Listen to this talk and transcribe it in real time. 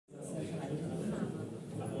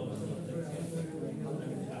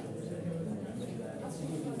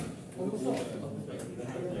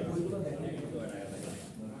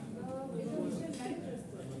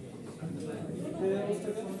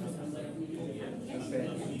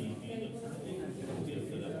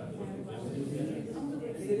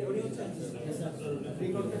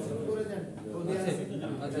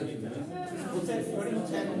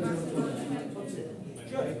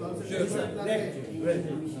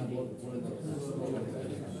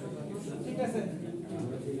ঠিক আছে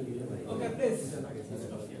okay please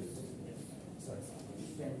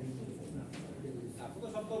আপনি তো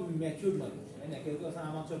সব তো ম্যাচিউর মানুষ তাই না কেউ তো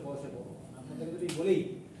আমার চেয়ে বয়সে বড় আপনাদেরকে যদি বলি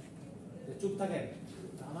যে চুপ থাকেন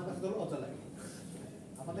আমার কাছে তো লজ্জা লাগে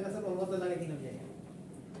আপনাদের কাছে লজ্জা লাগে কিনা আমি জানি না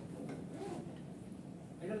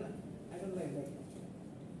I don't like that.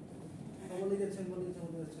 বলে যাচ্ছেন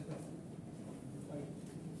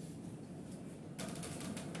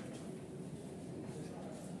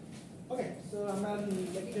ওকে সো আমরা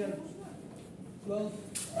লেকচার 12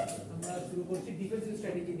 আমরা শুরু করছি ডিফেন্সিভ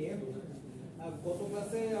স্ট্র্যাটেজি নিয়ে গত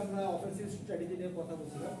ক্লাসে আমরা অফেন্সিভ স্ট্র্যাটেজি নিয়ে কথা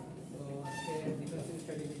বলছিলাম তো আজকে ডিফেন্সিভ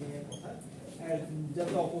স্ট্র্যাটেজি নিয়ে কথা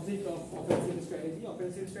যেটা অপোজিট অফ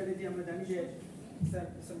অফেন্সিভ স্ট্র্যাটেজি আমরা জানি যে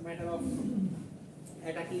it's a matter of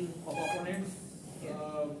attacking of opponents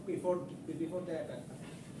before the attack.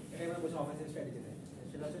 এটা আমরা বলছি অফেন্সিভ স্ট্র্যাটেজিতে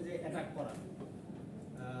সেটা হচ্ছে যে অ্যাটাক করা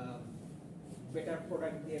বেটার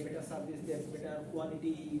প্রোডাক্ট দিয়ে বেটার সার্ভিস দিয়ে বেটার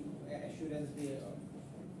কোয়ালিটি অ্যাসুরেন্স দিয়ে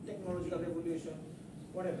টেকনোলজিক্যাল রেভলিউশন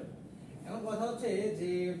হোয়াটএভার এখন কথা হচ্ছে যে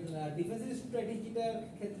ডিফেন্সিভ স্ট্র্যাটেজিটার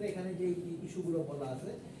ক্ষেত্রে এখানে যে ইস্যুগুলো বলা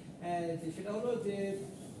আছে সেটা হলো যে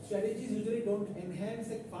strategies usually don't enhance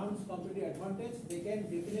a firm's competitive advantage. They can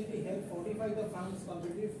definitely help fortify the firm's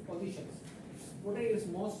competitive positions, protect its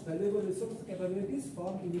most valuable resource capabilities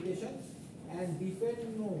from imitation, and defend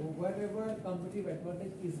whatever competitive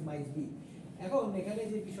advantage is might be. এখন এখানে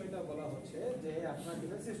যে বিষয়টা বলা হচ্ছে যে আপনার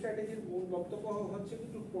defensive স্ট্র্যাটেজির মূল বক্তব্য হচ্ছে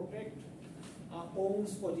টু প্রোটেক্ট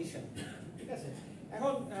ওনস পজিশন ঠিক আছে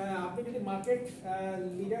এখন আপনি যদি মার্কেট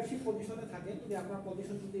লিডারশিপ পজিশনে থাকেন যদি আপনার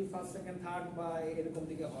পজিশন যদি ফার্স্ট সেকেন্ড থার্ড বা এরকম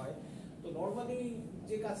দিকে হয় তো নরমালি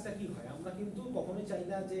যে কাজটা কি হয় আমরা কিন্তু কখনোই চাই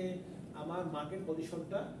না যে আমার মার্কেট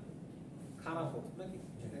পজিশনটা খারাপ হোক নাকি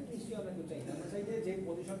সেটা নিশ্চয়ই আমরা কেউ চাই না আমরা চাই যে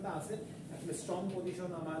পজিশনটা আছে আসলে স্ট্রং পজিশন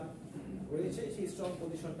আমার রয়েছে সেই স্ট্রং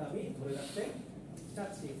পজিশনটা আমি ধরে রাখতে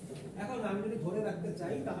চাচ্ছি এখন আমি যদি ধরে রাখতে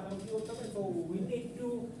চাই তাহলে আমি কি করতে হবে so we need to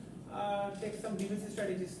take some defensive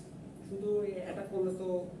strategies শুধু অ্যাটাক করলে তো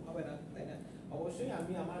হবে না তাই না অবশ্যই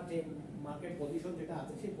আমি আমার যে মার্কেট পজিশন যেটা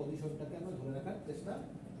আছে সেই পজিশনটাকে আমরা ধরে রাখার চেষ্টা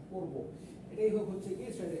করব এটাই হচ্ছে কি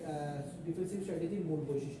ডিফেন্সিভ স্ট্র্যাটেজির মূল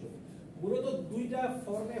বৈশিষ্ট্য মূলত দুইটা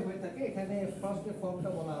ফর্মে হয়ে থাকে এখানে ফার্স্ট যে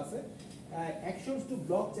ফর্মটা বলা আছে অ্যাকশনস টু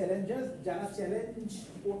ব্লক চ্যালেঞ্জার্স যারা চ্যালেঞ্জ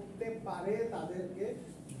করতে পারে তাদেরকে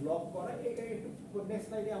ব্লক করা এখানে একটু নেক্সট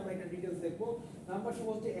স্লাইডে আমরা এটা ডিটেইলস দেখব নাম্বার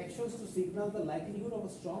 2 হচ্ছে actions to signal the likelihood of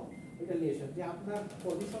a strong retaliation যে আপনার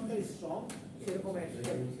পজিশনটা স্ট্রং সেরকম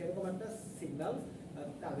একটা সিগন্যাল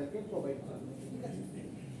তাদেরকে প্রোভাইড করা ঠিক আছে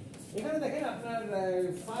এখানে দেখেন আপনার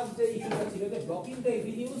ফার্স্ট যে ইস্যুটা ছিল যে blocking the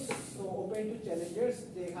avenues so open to Challengers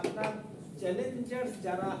যে আপনার চ্যালেঞ্জার্স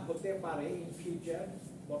যারা হতে পারে ইন ফিউচার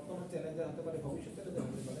বর্তমান চ্যালেঞ্জার হতে পারে ভবিষ্যতে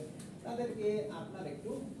হতে পারে তাদেরকে আপনার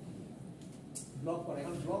একটু ব্লক করা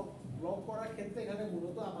এখন ব্লক করার ক্ষেত্রে এখানে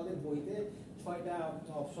মূলত আমাদের বইতে 6টা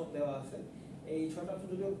অপশন দেওয়া আছে এই 6টা অপশন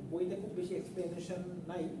যদিও বইতে খুব বেশি এক্সপ্লেনেশন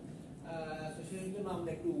নাই সেই জন্য আমরা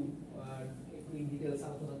একটু ইন ডিটেইলস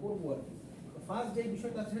আলোচনা করবো আর কি ফার্স্ট যে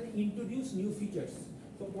বিষয়টা আছে ইন্ট্রোডিউস নিউ ফিচার্স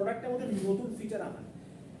তো প্রোডাক্টের মধ্যে নতুন ফিচার আনা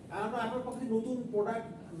আমার পক্ষে নতুন প্রোডাক্ট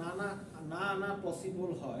না আনা পসিবল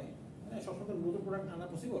হয় সবসময় নতুন প্রোডাক্ট আনা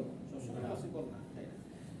পসিবল সবসময় পসিবল না তাই না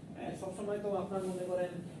সবসময় তো আপনার মনে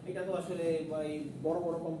করেন এটা তো আসলে বড়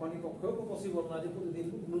বড় কোম্পানির পক্ষেও পসিবল না যে প্রতিদিন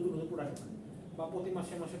নতুন প্রোডাক্ট আনা বা প্রতি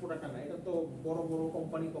মাসে প্রোডাক্ট আনা এটা তো বড় বড়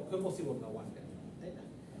কোম্পানির পক্ষেও পসিবল না ওয়ান ডে তাই না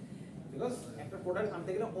বিকজ একটা প্রোডাক্ট আনতে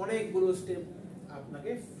গেলে অনেকগুলো স্টেপ আপনাকে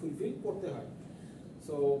ফুলফিল করতে হয়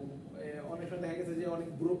সো অনেক সময় দেখা গেছে যে অনেক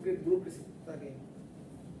ব্যুরোক্রেসি থাকে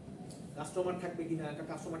কাস্টমার থাকবে কিনা একটা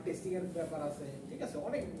কাস্টমার টেস্টিং এর ব্যাপার আছে ঠিক আছে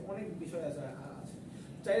অনেক বিষয় আছে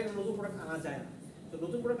চাইলে নতুন প্রোডাক্ট আনা যায় না তো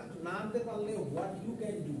নতুন প্রোডাক্ট না আনতে পারলে what you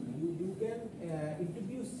can do you can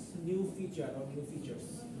introduce new feature or new features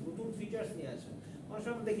নতুন ফিচার্স নিয়ে আসে অনেক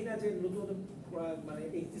সময় দেখি না যে নতুন মানে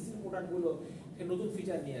এক্সিস্টিং প্রোডাক্টগুলো নতুন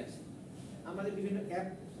ফিচার নিয়ে আসে আমাদের বিভিন্ন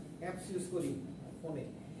অ্যাপস ইউজ করি ফোনে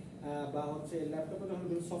বা হচ্ছে ল্যাপটপে যখন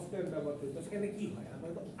সফটওয়্যার ব্যবহার করি তো সেখানে কি হয় আমরা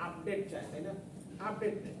তো আপডেট চাই তাই না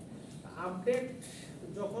আপডেট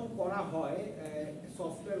যখন করা হয়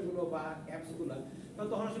সফটওয়্যারগুলো বা অ্যাপসগুলো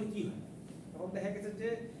তখন আসলে কি হয় তখন দেখা গেছে যে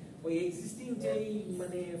ওই এক্সিস্টিং যেই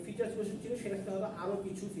মানে ফিচার্সগুলো ছিল সেটাতে হয়তো আরো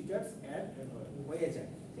কিছু ফিচার্স অ্যাড হয়ে যায়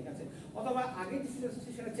ঠিক আছে অথবা আগে যে ফিচার্স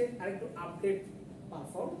ছিল সেটা হচ্ছে আরেকটু আপডেট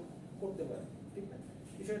পারফর্ম করতে পারে, ঠিক না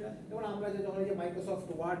বিষয়টা? যেমন আমরা যখন এই যে মাইক্রোসফট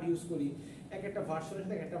ওয়ার্ড ইউজ করি, এক একটা ভার্সনের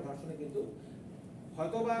সাথে এক একটা ভার্সনে কিন্তু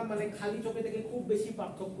হয়তোবা মানে খালি চোখে থেকে খুব বেশি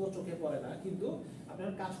পার্থক্য চোখে পড়ে না, কিন্তু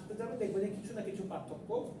আপনার কাজ করতে যাবেন দেখবেন যে কিছু না কিছু পার্থক্য,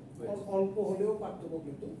 অল্প হলেও পার্থক্য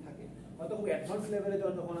কিন্তু থাকে। হয়তো খুব অ্যাডভান্স লেভেলে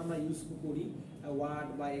যখন আমরা ইউজ করি ওয়ার্ড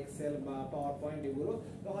বা এক্সেল বা পাওয়ার পয়েন্ট এগুলো,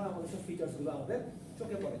 তখন আমাদের সব ফিচার্সগুলো আমাদের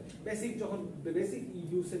চোখে পড়ে। বেসিক যখন বেসিক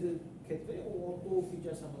ইউসেজের ক্ষেত্রে অত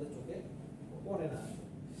ফিচার্স আমাদের চোখে পড়ে না।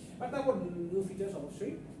 বাট তারপর নিউ ফিচার্স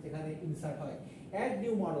অবশ্যই এখানে ইনসার্ট হয়। অ্যাড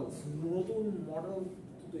নিউ মডেলস, নতুন মডেল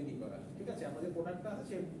তৈরি করা, ঠিক আছে? আমাদের প্রোডাক্টটা আছে,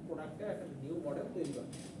 সেই প্রোডাক্টে একটা নিউ মডেল তৈরি করা।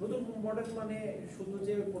 নতুন মডেল মানে শুধু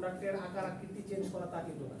যে প্রোডাক্টের আকার আকৃতি চেঞ্জ করা তা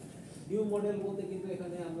কিন্তু না। নিউ মডেল বলতে কিন্তু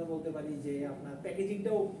এখানে আমরা বলতে পারি যে আপনার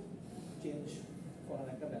প্যাকেজিংটাও চেঞ্জ করার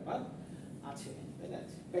একটা ব্যাপার আছে, তাই না?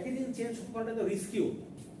 প্যাকেজিং চেঞ্জ করাটা তো রিস্কিও,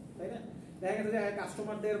 তাই না? দেখা গেছে যে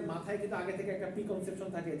কাস্টমারদের মাথায় কিন্তু আগে থেকে একটা প্রিকনসেপশন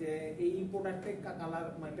থাকে যে এই প্রোডাক্টের কালার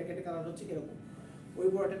মানে প্যাকেটের কালার হচ্ছে এরকম, ওই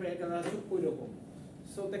প্রোডাক্টের প্যাকেটের কালার হচ্ছে ওই রকম।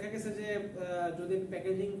 সো দেখা গেছে যে যদি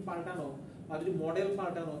প্যাকেজিং পাল্টানো বা যদি মডেল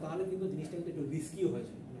পাল্টানো, তাহলে কিন্তু জিনিসটা কিন্তু একটু রিস্কিও হয়ে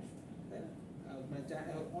যায়, তাই না? মানে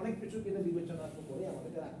অনেক কিছু কিন্তু বিবেচনা করে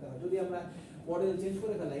আমাদেরকে রাখতে হয়। যদি আমরা মডেল চেঞ্জ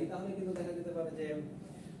করে ফেলাই, তাহলে কিন্তু দেখা যেতে পারে যে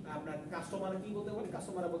আপনার কাস্টমার কি বলতে পারে,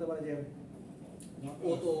 কাস্টমাররা বলতে পারে যে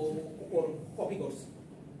ও তো কপি করছে,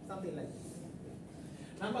 সামথিং লাইক দিস।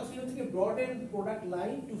 নাম্বার 3 হচ্ছে broaden product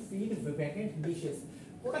line to feed vacant নিশেস।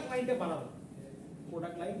 Product লাইনটা বাড়ানো,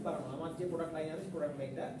 প্রোডাক্ট লাইন বাড়ানো, আমার যে প্রোডাক্ট লাইন আছে প্রোডাক্ট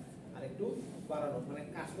লাইনটা আরেকটু বাড়ানো, মানে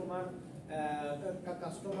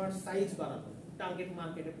কাস্টমার সাইজ বাড়ানো, টার্গেট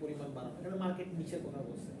মার্কেটের পরিমাণ বাড়ানো। এখানে মার্কেট নিশের কথা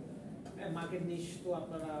বলছে। মার্কেট নিশ তো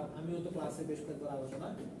আপনারা, আমিও তো ক্লাসে বেশ কয়েকবার আলোচনা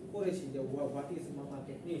করেছি যে what is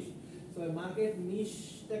market niche. So market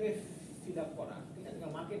নিশটাকে fill up করা, ঠিক আছে?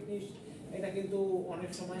 মার্কেট নিশ এটা কিন্তু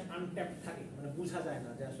অনেক সময় আনট্যাপড থাকে, মানে বোঝা যায়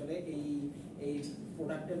না যে আসলে এই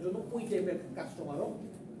প্রোডাক্টের জন্য ওই টাইপের কাস্টমারও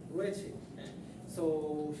রয়েছে। সো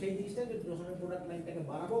সেই জিনিসটা যখন প্রোডাক্ট লাইনটাকে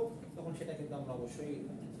বাড়াবো, তখন সেটা কিন্তু আমরা অবশ্যই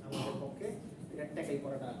আমাদের পক্ষে এটা ট্যাকেল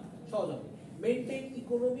করাটা সহজ হবে। Maintain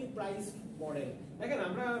economy price model. দেখেন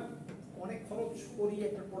আমরা অনেক খরচ করি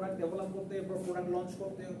একটা প্রোডাক্ট ডেভেলপ করতে, প্রোডাক্ট লঞ্চ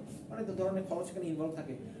করতে, অনেক ধরনের খরচ এখানে ইনভলভ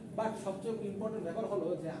থাকে। বাট সবচেয়ে ইম্পর্টেন্ট ব্যাপার হলো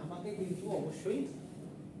যে আমাকে কিন্তু অবশ্যই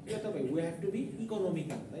কি হতে হবে, we have to B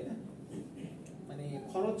economical, তাই না? মানে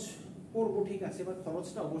খরচ করবো ঠিক আছে, বাট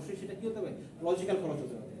খরচটা অবশ্যই সেটা কি হতে হবে, লজিক্যাল খরচ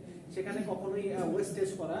হতে হবে। সেখানে কখনোই ওয়েস্টেজ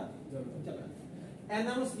করা যাবে না।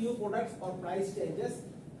 Announce new products or price changes.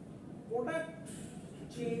 Product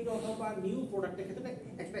change অথবা নিউ প্রোডাক্টের ক্ষেত্রে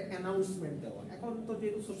একটা অ্যানাউন্সমেন্ট দেওয়া। এখন তো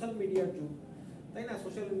যেহেতু সোশ্যাল মিডিয়ার যুগ, তাই না?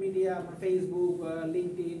 সোশ্যাল মিডিয়া, ফেসবুক,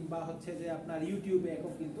 লিঙ্কডইন বা হচ্ছে যে আপনার ইউটিউবে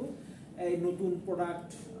এখন কিন্তু এই নতুন প্রোডাক্ট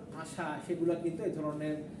আসা, সেগুলো কিন্তু এই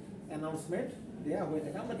ধরনের অ্যানাউন্সমেন্ট দেওয়া হয়ে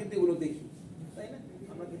থাকে। আমরা কিন্তু এগুলো দেখি, তাই না?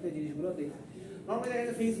 আমরা কিন্তু এই জিনিসগুলো দেখি। নর্মালি দেখা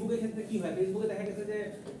গেছে ফেসবুকের ক্ষেত্রে কি হয়, ফেসবুকে দেখা গেছে যে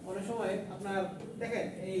অনেক সময় আপনার দেখেন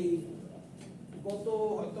এই গত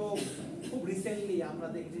হয়তো খুব রিসেন্টলি আমরা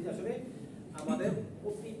দেখছি যে আসলে আমাদের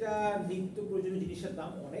প্রতিটা নিত্য প্রয়োজনীয় জিনিসের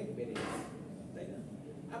দাম অনেক বেড়ে গেছে, তাই না?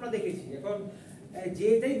 আমরা দেখেছি। এখন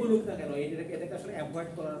যেটাই বলুক না কেন, এটাকে আসলে অ্যাভয়েড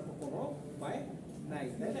করার কোনো উপায় নাই,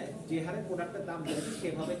 তাই না? যে হারে প্রোডাক্টের দাম বেড়েছে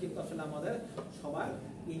সেভাবে কিন্তু আসলে আমাদের সবার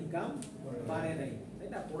ইনকাম বাড়ে নাই, তাই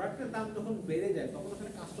না? প্রোডাক্টের দাম যখন বেড়ে যায়, তখন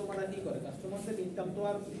আসলে কাস্টমাররা কি করে, কাস্টমারদের ইনকাম তো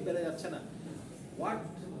আর বেড়ে যাচ্ছে না। হোয়াট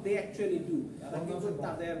দে অ্যাকচুয়ালি ডু, তারা কিন্তু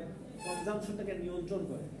তাদের কনজাম্পশনটাকে নিয়ন্ত্রণ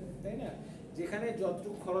করে, তাই না? যেখানে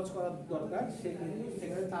যতটুকু খরচ করার দরকার সেখানে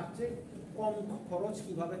তার চেয়ে কম খরচ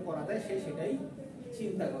কিভাবে করা যায় সেটাই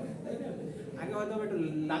চিন্তা করে, তাই না? আগে হয়তো একটু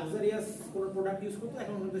লাক্সারিয়াস কোনো প্রোডাক্ট ইউজ করতো,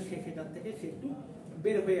 এখন কিন্তু সেটার থেকে সে একটু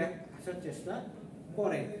বের হয়ে আসার চেষ্টা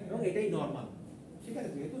করে, এবং এটাই নর্মাল, ঠিক আছে?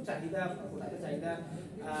 যেহেতু চাহিদা, প্রোডাক্টের চাহিদা,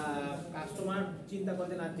 কাস্টমার চিন্তা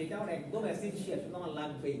করে না যেটা আমার একদম এসেনশিয়াল, সেটা আমার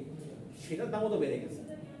লাগবেই, সেটার দামও তো বেড়ে গেছে,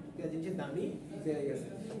 জিনিসের দামই বেড়ে গেছে।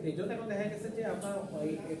 এই জন্য এখন দেখা গেছে যে আপনার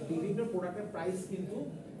বিভিন্ন প্রোডাক্টের প্রাইস কিন্তু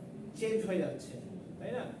চেঞ্জ হয়ে যাচ্ছে,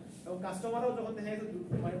 তাই না? এবং কাস্টমারও যখন দেখা গেছে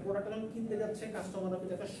মানে প্রোডাক্টটা যখন কিনতে যাচ্ছে, কাস্টমারও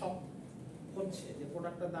কিন্তু একটা শক হচ্ছে যে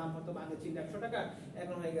প্রোডাক্টের দাম হয়তো আগে ছিল 100 টাকা,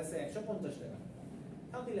 এখন হয়ে গেছে 150 টাকা,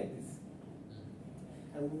 something like this.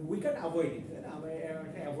 R we can avoid ইট, আমরা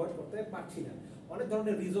এটা অ্যাভয়েড করতে পারছি না। অনেক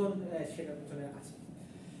ধরনের রিজন সেটার পিছনে আছে।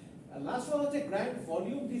 লাস্ট ওয়ান হচ্ছে grand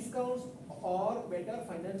volume discounts or better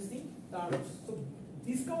financing terms. তো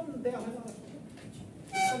ডিসকাউন্ট দেওয়া হয় না,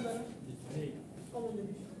 ডিসকাউন্ট দেওয়া কমন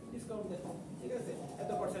জিনিস, ডিসকাউন্ট দেওয়া, ঠিক আছে?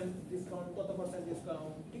 এত পার্সেন্ট ডিসকাউন্ট, কত পার্সেন্ট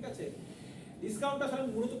ডিসকাউন্ট, ঠিক আছে? ডিসকাউন্টটা আসলে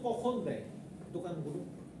মূলত কখন দেয় দোকানগুলো?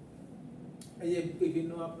 এই যে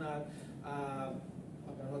বিভিন্ন আপনার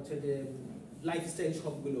হচ্ছে যে লাইফস্টাইল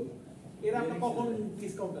শপগুলো, এরা আপনার কখন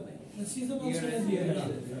ডিসকাউন্টটা দেয়?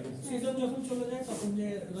 সিজনাল যখন চলে যায় তখন যে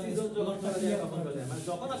সিজন যখন চলে যায় তখন চলে যায়, মানে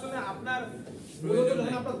যখন আসলে আপনার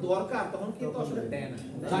যখন আপনার দরকার তখন কিন্তু আসলে দেয় না,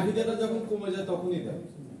 চাহিদাটা যখন কমে যায় তখনই দেয়।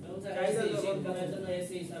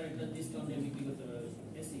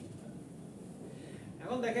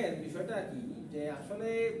 এখন দেখেন বিষয়টা কি যে আসলে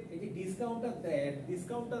এই যে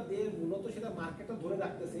ডিসকাউন্টটা দিয়ে মূলত সেটা মার্কেটটা ধরে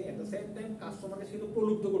রাখতেছে, এট দ্য সেম টাইম কাস্টমারকে সেটা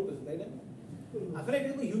প্রলুব্ধ করতেছে, তাই না? আসলে এটা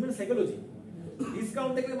কিন্তু হিউম্যান সাইকোলজি।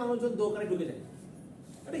 ডিসকাউন্ট দেখলে মানুষজন দোকানে ঢুকে যায়,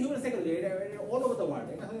 এটা হিউম্যান সাইকোলজি, এটা অল ওভার দ্য ওয়ার্ল্ড।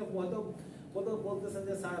 এটা হয়তো বলতেছেন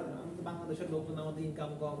যে স্যার আমি তো বাংলাদেশের লোকজন, আমাদের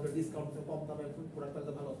ইনকাম কম, ডিসকাউন্ট কম দামে প্রোডাক্ট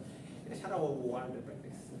পেলে ভালো, এটা সারা ওয়ার্ল্ডের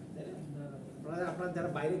প্র্যাকটিস, তাই না? আপনারা যারা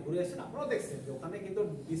বাইরে ঘুরে আসেন আপনারাও দেখছেন যে ওখানে কিন্তু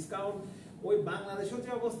ডিসকাউন্ট, ওই বাংলাদেশের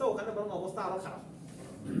যে অবস্থা ওখানে বরং অবস্থা আরো খারাপ।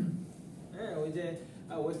 হ্যাঁ, ওই যে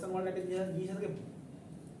ওয়েস্টার্ন ওয়ার্ল্ড একটা জিনিস থাকে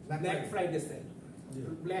ব্ল্যাক ফ্রাইডে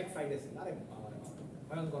সেল, আরে বাবারে বাবা,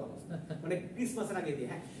 ভয়ঙ্কর অবস্থা, মানে ক্রিসমাসের আগে দিয়ে।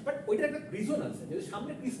 হ্যাঁ, বাট ওইটার একটা রিজন আছে, যদি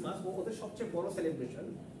সামনে ক্রিসমাস ওদের সবচেয়ে বড় সেলিব্রেশন,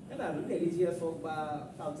 তাই না? রিলিজিয়াস হোক বা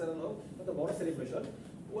কালচারাল হোক, ওটা বড় সেলিব্রেশন,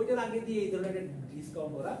 ওইটার আগে দিয়ে এই ধরনের একটা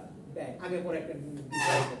ডিসকাউন্ট ওরা দেয়, আগে পরে একটা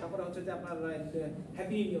ডিসকাউন্ট। তারপরে হচ্ছে যে আপনার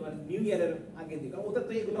হ্যাপি নিউ ইয়ারের আগে দিয়ে, কারণ ওদের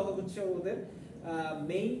তো এগুলো হচ্ছে ওদের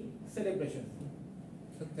মেইন সেলিব্রেশন।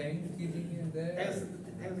 থ্যাঙ্কসগিভিং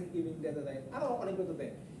ডে দেয়, আরো অনেক কিছু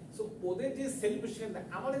দেয়। সো ওদের যে সেলিব্রেশন,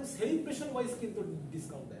 আমাদের সেলিব্রেশন ওয়াইজ কিন্তু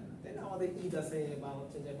ডিসকাউন্ট দেয় না, তাই না? আমাদের ঈদ আছে বা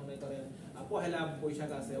হচ্ছে যে মনে করেন পহেলা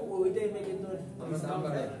বৈশাখ আছে, ওই টাইমে কিন্তু ডিসকাউন্ট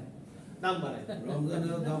দেয় না, দাম বাড়ায়,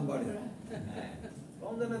 রমজানেরও দাম বাড়ে,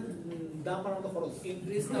 রমজানের দাম বাড়ানো তো খরচ,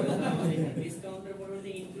 ইনক্রিজ করে না, ডিসকাউন্টের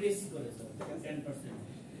পরিমাণে ইনক্রিজ করে 10%।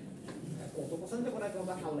 কত পার্সেন্ট করে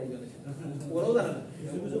আমরা আল্লাহই জানে, ওরাও জানে না,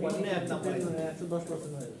 মানে একদম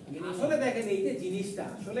 110% হয়। আসলে দেখেন এই যে জিনিসটা,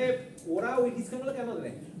 আসলে ওরা ওই ডিসকাউন্টগুলো কেন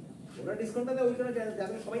দেয়? ওরা ডিসকাউন্টটা দেয় ওই কারণে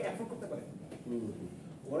যাতে সবাই অ্যাফোর্ড করতে পারে।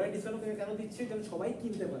 ওরা ডিসকাউন্ট কেন দিচ্ছে? যেন সবাই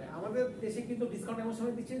কিনতে পারে। আমাদের দেশে কিন্তু ডিসকাউন্ট এমন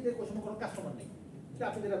সময় দিচ্ছে যে ওই সময় কোনো কাস্টমার নেই।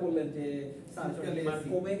 আপনি যেটা বললেন যে ডিমান্ড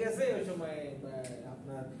কমে গেছে, ওই সময়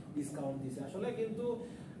আপনার ডিসকাউন্ট দিচ্ছে। আসলে কিন্তু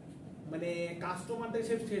মানে কাস্টমারদের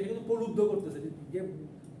সেটা কিন্তু প্রলুব্ধ করতেছে যে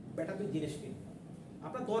বেটা তুই জিনিস কিন,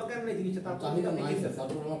 আপনার দরকার নেই জিনিসটা, তারপর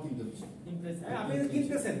আপনি কিনতেছেন, আপনি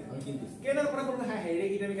কিনতেছেন, কেনার পরে বলবেন হ্যাঁ হ্যাঁ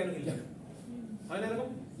এটা আমি কেন কিনলাম, হয় না এরকম?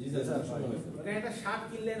 একটা শার্ট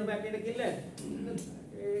কিনলেন বা একটা এটা কিনলেন,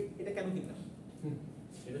 এটা কেন কিনলাম?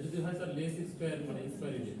 এটা যদি হয় স্যার লেস এক্সপায়ার, মানে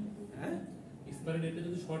এক্সপায়ারি ডেট, হ্যাঁ এক্সপায়ারি ডেটটা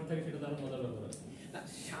যদি শর্ট থাকে সেটা তো আরো মজার ব্যাপার আছে।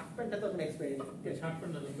 শার্ট প্যান্টটা তো আপনি এক্সপায়ারি ডেট, শার্ট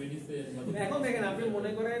প্যান্ট না তো মেডিসিন। এখন দেখেন আপনি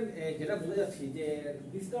মনে করেন যেটা বুঝে যাচ্ছি যে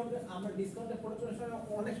ডিসকাউন্ট, আমরা ডিসকাউন্টের প্রোডাক্টের সময়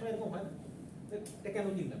অনেক সময় এরকম হয়, এটা কেন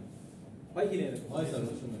কিনলাম, হয় কিনে এরকম হয় স্যার।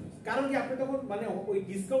 কারণ কি আপনি তখন মানে ওই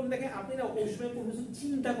ডিসকাউন্ট দেখে আপনি না ওই সময় কোনো কিছু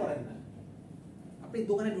চিন্তা করেন না, আপনি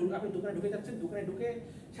দোকানে ঢুকে যাচ্ছেন, দোকানে ঢুকে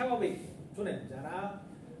স্বাভাবিক শুনেন যারা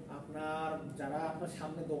আপনার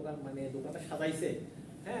সামনে দোকান মানে দোকানটা সাজাইছে,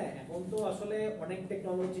 হ্যাঁ এখন তো আসলে অনেক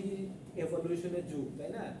টেকনোলজি এভলিউশনের যুগ, তাই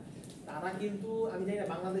না? তারা কিন্তু আমি জানি না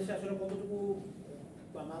বাংলাদেশে আসলে কতটুকু,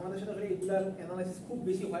 বাংলাদেশে আসলে এগুলার অ্যানালাইসিস খুব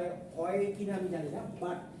বেশি হয় কিনা আমি জানি না,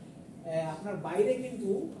 বাট আপনার বাইরে কিন্তু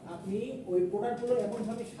আপনি ওই প্রোডাক্টগুলো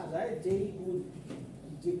এমনভাবে সাজায়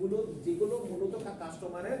যেগুলো মূলত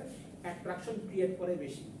কাস্টমারের অ্যাট্রাকশন ক্রিয়েট করে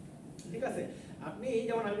বেশি, ঠিক আছে? আপনি এই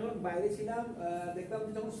যেমন আমি যখন বাইরে ছিলাম দেখতাম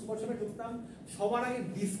যখন সুপার শপে ঢুকতাম সবার আগে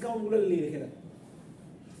ডিসকাউন্টগুলো লিখে রাখতাম,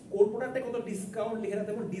 কোন প্রোডাক্টে কত ডিসকাউন্ট লিখে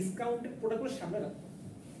রাখতাম এবং ডিসকাউন্টের প্রোডাক্টগুলো সামনে রাখতাম।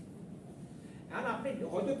 এখন আপনি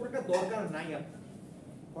হয়তো প্রোডাক্টটা দরকার নাই, আপনার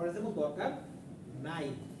ফর এক্সাম্পল দরকার নাই,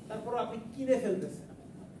 তারপর আপনি কিনে ফেলতেছেন।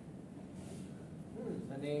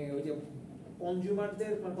 মানে ওই যে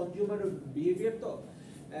কনজিউমারদের মানে কনজিউমার বিহেভিয়ার তো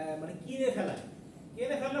মানে কিনে ফেলার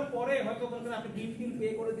পরে হয়তো বলবেন আপনি বিল পে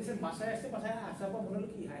করে দিয়েছেন, বাসায় আসার পর মনে হলো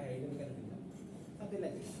কি হ্যাঁ এটা কেন কিনলাম, তাতে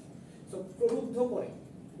লাগে সো প্রলুব্ধ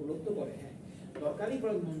করে হ্যাঁ দরকারি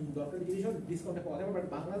জিনিস ডিসকাউন্টে পাওয়া যায়। বাট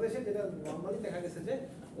বাংলাদেশে যেটা নর্মালি দেখা গেছে যে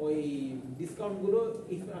ওই ডিসকাউন্টগুলো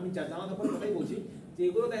আমি জানার পরে কথাই বলছি যে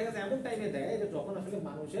এগুলো দেখা গেছে এমন টাইমে দেয় যে যখন আসলে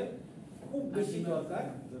মানুষের খুব বেশি দরকার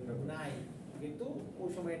নাই, কিন্তু ওই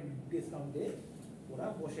সময় ডিসকাউন্ট দিয়ে ওরা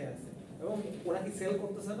বসে আছে এবং ওরা কি সেল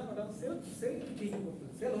করতেছে না, ওটা সেল ঠিকই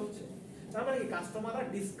করতেছে, সেল হচ্ছে। তার মানে কি কাস্টমাররা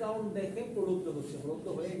ডিসকাউন্ট দেখে প্রলুব্ধ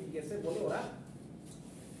হয়ে গেছে বলে ওরা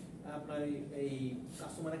আপনার এই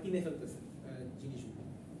কাস্টমাররা কিনে ফেলতেছে জিনিসগুলো,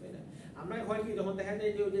 তাই না? আমরা হয় কি যখন দেখা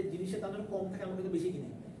যায় যে ওই যে জিনিসের দাম যখন কম থাকে আমরা কিন্তু বেশি কিনি,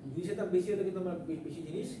 জিনিসের দাম বেশি হলে কিন্তু আমরা বেশি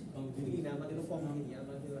জিনিস কিনি না, আমরা কিন্তু কম কিনি,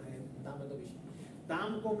 আমরা কিন্তু দাম এত বেশি, দাম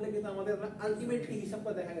কমলে কিন্তু আমাদের আলটিমেটলি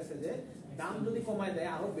হিসাবটা দেখা গেছে যে দাম যদি কমায় দেয়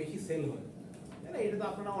আরো বেশি সেল হয়, তাই না? এটা তো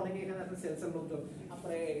আপনারা অনেকে এখানে আপনার সেলসের লোকজন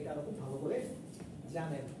আপনারা এটা আরো খুব ভালো করে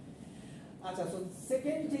জানেন। আচ্ছা, সো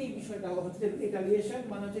সেকেন্ড যে বিষয়টা হচ্ছে রিটালিয়েশন,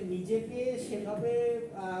 মানে হচ্ছে নিজেকে সেভাবে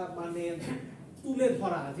মানে তুলে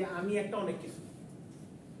ধরা যে আমি একটা অনেক কিছু,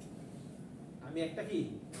 আমি একটা কি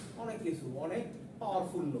অনেক কিছু, অনেক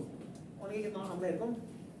পাওয়ারফুল লোক, অনেকে কিন্তু আমরা এরকম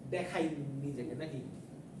দেখাই নিজেকে নাকি,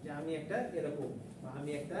 যে আমি একটা এরকম বা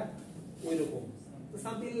আমি একটা ওই রকম। তো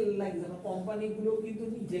সামথিং লাইক কোম্পানিগুলো কিন্তু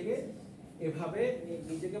নিজেকে এভাবে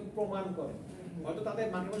নিজেকে প্রমাণ করে, হয়তো তাদের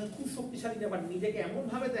মার্কেট খুব শক্তিশালী না, বাট নিজেকে এমন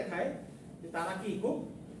ভাবে দেখায় যে তারা কি খুব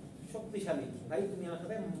শক্তিশালী। ভাই তুমি আমার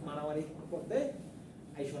সাথে মারামারি করতে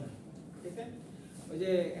আইসো না, ঠিক আছে? ওই যে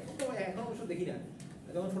এখন অবশ্য দেখি না,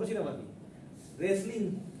 যখন ছোট ছিলাম আর কি, রেসলিং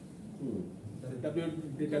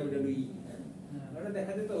WWE ওটা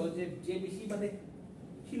দেখা যেত যে যে বেশি মানে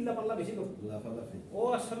চিল্লা পাল্লা বেশি করতো, লাফালাফি, ও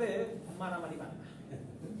আসলে মারামারি পারে না,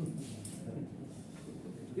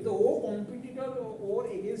 কিন্তু ও কম্পিটিটর, ওর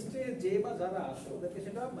এগেইনস্টে যে বা যারা আসে ওদেরকে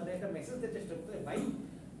সেটা মানে একটা মেসেজ দিতে চেষ্টা করতে, ভাই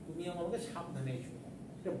তুমি আমাকে সাবধানে এসো,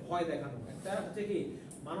 একটা ভয় দেখানো, একটা হচ্ছে কি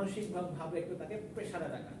মানসিক ভাবে একটু তাকে প্রেসারে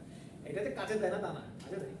রাখা। এটাতে কাজে দেয় না তা না,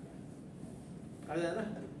 কাজে দেয়, কাজে দেয় না,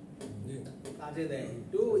 কাজে দেয়,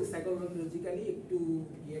 একটু সাইকোলজিক্যালি একটু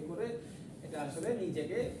ইয়ে করে এটা আসলে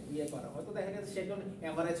নিজেকে ইয়ে করা। হয়তো দেখা গেছে সে একজন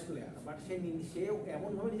অ্যাভারেজ প্লেয়ার, বাট সে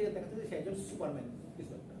এমন ভাবে নিজেকে দেখাচ্ছে যে সে একজন সুপারম্যান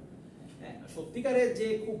কিছু একটা। হ্যাঁ, সত্যিকারের যে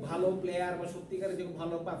খুব ভালো প্লেয়ার বা সত্যিকারের যে খুব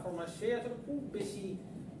ভালো পারফরম্যান্স, সে আসলে খুব বেশি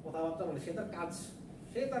কথাবার্তা বলে, সে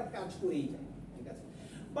তার কাজ করেই যায়, ঠিক আছে?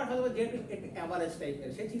 বাট হয়তো যেহেতু একটু অ্যাভারেজ টাইপের,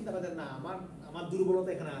 সে চিন্তা করে না আমার দুর্বলতা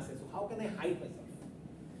এখানে আছে, so how can I hide myself,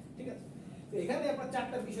 ঠিক আছে? তো এখানে আপনার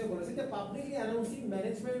চারটা বিষয় বলেছে যে publicly announcing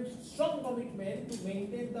management strong commitment to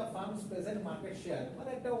maintain the farms present market share. মানে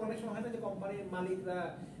একটা অনেক সময় হয় না যে কোম্পানির মালিকরা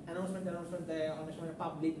অ্যানাউন্সমেন্ট দেয়, অনেক সময়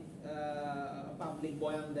পাবলিক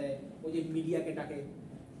বয়ান দেয়, ওই যে মিডিয়াকে ডাকে,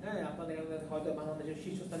 হ্যাঁ আপনাদের হয়তো বাংলাদেশের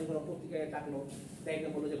শীর্ষস্থানীয় কোনো পত্রিকায় ডাকলো, ডাইকে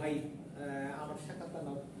বললো যে ভাই আমার সাক্ষাৎকার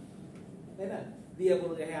নাও, তাই না? দিয়ে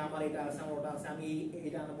বললো যে হ্যাঁ আমার এটা আছে, আমার ওটা আছে, আমি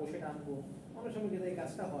এটা আনবো সেটা আনবো, অনেক সময় কিন্তু এই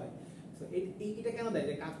কাজটা হয়। এটা কেন দেয়?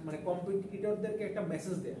 যে মানে কম্পিটিটরদেরকে একটা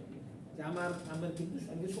মেসেজ দেয় যে আমার কিন্তু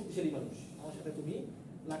আমি শক্তিশালী মানুষ, আমার সাথে তুমি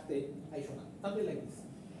লাগতে আইসো না, something like this.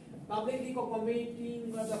 Publicly committing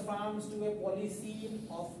the firms to a policy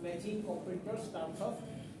of matching competitors' terms of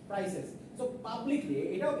prices. So publicly,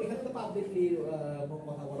 এটাও এখানে তো পাবলিকলি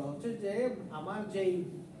কথা বলা হচ্ছে যে আমার যেই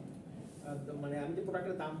মানে আমি যে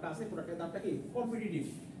প্রোডাক্টের দামটা আছে, প্রোডাক্টের দামটা কি কম্পিটিটিভ,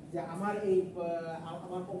 যে আমার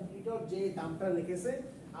আমার কম্পিটিটর যে দামটা রেখেছে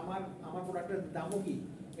আমার প্রোডাক্টের দামও কি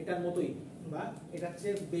এটার মতোই বা এটার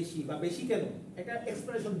চেয়ে বেশি, বা বেশি কেন এটা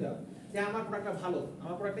এক্সপ্রেশন দেওয়া যে আমার প্রোডাক্টটা ভালো,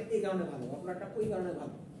 আমার প্রোডাক্টটা এই কারণে ভালো, আমার প্রোডাক্টটা ওই কারণে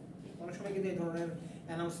ভালো। অনেক সময় কিন্তু এই ধরনের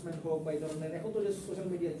অ্যানাউন্সমেন্ট হোক বা এই ধরনের, এখন তো যে সোশ্যাল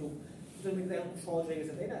মিডিয়ার যুগ, সোশ্যাল মিডিয়া এখন সহজ হয়ে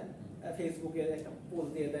গেছে, তাই না? ফেসবুকে একটা পোস্ট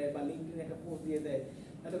দিয়ে দেয় বা লিঙ্কডইনে একটা পোস্ট দিয়ে দেয়,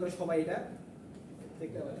 তাতে করে সবাই এটা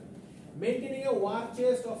দেখতে পারে। Maintaining A war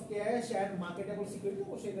chest of cash and marketable security,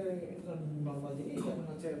 অবশ্যই এটা নর্মাল জিনিস। যেমন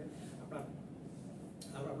হচ্ছে আপনার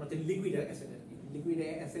যে লিকুইড অ্যাসেট আর কি, লিকুইড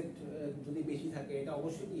অ্যাসেট যদি বেশি থাকে এটা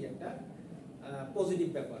অবশ্যই কি একটা পজিটিভ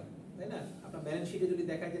ব্যাপার, তাই না? আপনার ব্যালেন্স শিটে যদি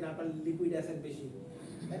দেখায় যে না আপনার লিকুইড অ্যাসেট বেশি,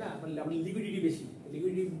 তাই না, আপনার লিকুইডিটি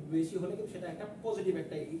বেশি হলে কিন্তু সেটা একটা পজিটিভ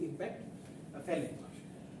একটা ইম্প্যাক্ট ফেলে।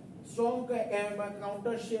 Strong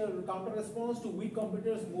counter response to weak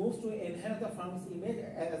competitors moves to enhance the firm's image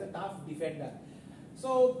as a tough defender. So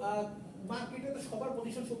মার্কেটে তো সবার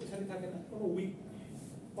পজিশন শক্তিশালী থাকে না, কোনো উইক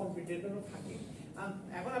কম্পিটিটরও থাকে।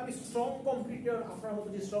 এখন আপনি স্ট্রং কম্পিটিটর, আপনার মতো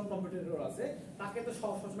যে স্ট্রং কম্পিটিটর আছে তাকে তো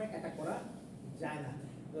সবসময় অ্যাটাক করা যায় না।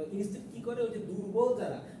 তো ইনস্টেড কি করে, ওই যে দুর্বল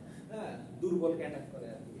যারা, হ্যাঁ দুর্বলকে অ্যাটাক করে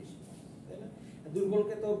আর কি বেশি, তাই না?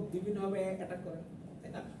 দুর্বলকে তো বিভিন্নভাবে অ্যাটাক করে,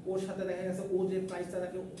 তাই না? ওর সাথে দেখা গেছে ও যে প্রাইসটা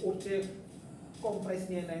রাখে ওর চেয়ে কম প্রাইস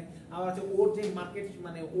নিয়ে নেয়, আবার হচ্ছে ওর যে মার্কেট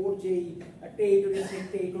মানে ওর যেই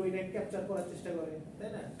টেরিটরিটা ক্যাপচার করার চেষ্টা করে, তাই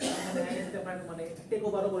না? মানে টেক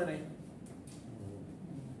ওভারও করে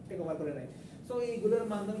নেয়, সো এইগুলোর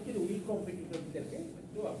মাধ্যমে কিন্তু উইক কম্পিটিটরদেরকে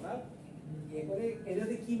একটু আপনার ইয়ে করে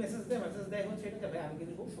এটাতে কি মেসেজ দেয় হচ্ছে এটা ভাই আমি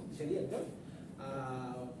কিন্তু খুব শক্তিশালী একজন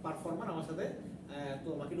পারফর্মার, আমার সাথে তো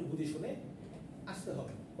আমাকে একটু বুঝে শুনে আসতে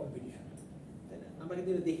হবে কম্পিটিশন, তাই না? আমরা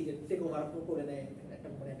কিন্তু দেখি যে টেক ওভার করে নেয়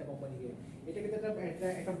একটা কোম্পানিকে, এটা কিন্তু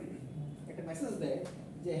একটা মেসেজ দেয়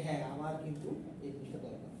যে হ্যাঁ আমার কিন্তু এই জিনিসটা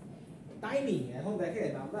দরকার। তাই নি এখন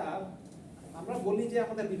দেখেন আমরা বলি যে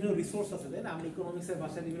আমাদের বিভিন্ন রিসোর্স আছে, তাই না? আমরা ইকোনমিক্সের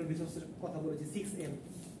ভাষায় বিভিন্ন রিসোর্সের কথা বলেছি, 6M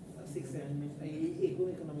এই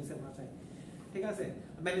ইকোনমিক্সের ভাষায়, ঠিক আছে?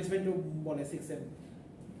 ম্যানেজমেন্টও বলে 6M।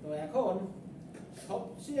 তো এখন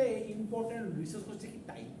সবচেয়ে ইম্পর্টেন্ট রিসোর্স হচ্ছে কি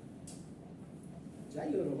টাইম, যাই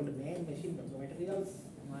হোক বলে ম্যান মেশিন ম্যাটেরিয়ালস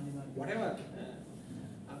হোয়াটএভার,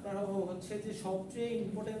 আপনার হচ্ছে যে সবচেয়ে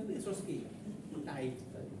ইম্পর্টেন্ট রিসোর্স কি টাইম।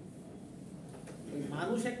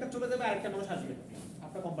 মানুষ একটা চলে যাবে আরেকটা মানুষ আসবে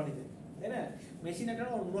আপনার কোম্পানিতে, তাই না? মেশিন একটা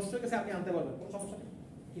নষ্ট হয়ে গেছে আপনি আনতে পারবেন, কোনো সমস্যা নেই,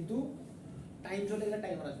 কিন্তু টাইম চলে গেলে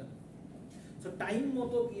টাইম আসবে না। সো টাইম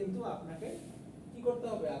মতো কিন্তু আপনাকে কি করতে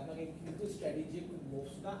হবে? আপনাকে কিন্তু স্ট্র্যাটেজিক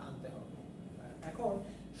মুভসটা আনতে হবে। এখন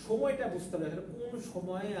সময়টা বুঝতে হবে কোন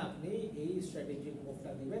সময়ে আপনি এই স্ট্র্যাটেজিক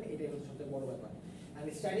মুভটা দিবেন, এটাই হচ্ছে সবচেয়ে বড় ব্যাপার। আর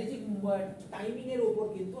স্ট্র্যাটেজিক টাইমিং এর উপর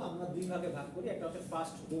কিন্তু আমরা দুই ভাগে ভাগ করি, একটা হচ্ছে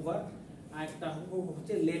ফাস্ট মুভার আর একটা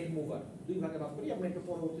হচ্ছে লেট মুভার। দুই ভাগে ভাগ করি, আমরা একটু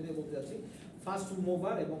পরবর্তীতে বলতে যাচ্ছি ফাস্ট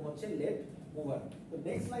মুভার এবং হচ্ছে লেট মুভার। তো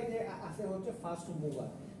নেক্সট স্লাইডে আছে হচ্ছে ফাস্ট মুভার।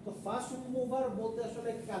 তো ফাস্ট মুভার বলতে আসলে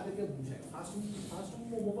কাদেরকে বোঝায়? ফাস্ট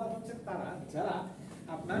মুভার হচ্ছে তারা যারা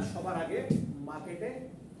আপনার সবার আগে মার্কেটে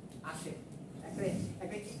আসে।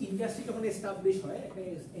 একটা ইন্ডাস্ট্রি যখন এস্টাবলিশ হয়, একটা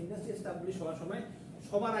ইন্ডাস্ট্রি এস্টাবলিশ হওয়ার সময়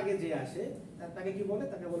সবার আগে যে আসে তাকে কি বলে?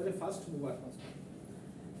 তাকে বলে ফাস্ট মুভার।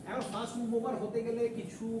 এখন ফাস্ট মুভার হতে গেলে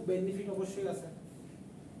কিছু বেনিফিট অবশ্যই আছে,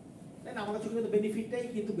 তাই না? আমার কাছে কিন্তু বেনিফিটটাই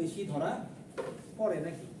কিন্তু বেশি ধরা পড়ে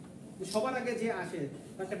নাকি? সবার আগে যে আসে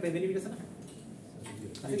তার একটা বেনিফিট আছে না?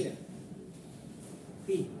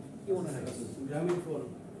 কি কি মনে হয়? গ্রামীণ ফোন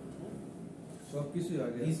সবকিছু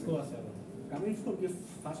আগে ডিসকো আছে। গ্রামীণ ফোন কি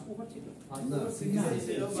ফাস্ট মুভার ছিল? না, সিটিসেল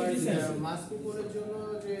ছিল, মাস্ক উপরের জন্য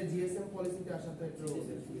যে জিএসএম পলিসিতে আসাতে একটু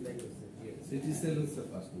সুবিধা হয়েছে। সিটিসেল হচ্ছে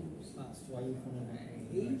first move. Fast Y phone.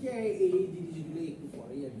 এই যে এই জিনিসগুলো একটু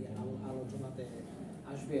পরেই আর কি আলোচনাতে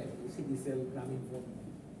আসবে আর কি, সিটিসেল, গ্রামীণ ফোন,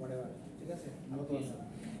 হোয়াটএভার, ঠিক আছে? আরো তো আছে।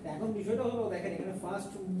 এখন বিষয়টা হলো দেখেন এখানে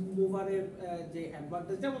ফার্স্ট মুভারের যে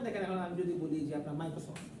অ্যাডভান্টেজ, যেমন দেখেন এখন আমি যদি বলি যে আপনার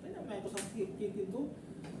মাইক্রোসফট, তাই না? মাইক্রোসফট কিন্তু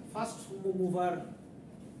ফার্স্ট মুভার,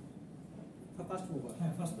 ফার্স্ট মুভার,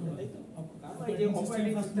 হ্যাঁ, ফার্স্ট মুভার। তাই তো? কারণ এই যে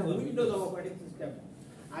operating system, Windows operating system,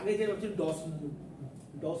 আগে যে হচ্ছে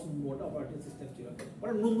ডস মোড অপারেটিং সিস্টেম ছিল,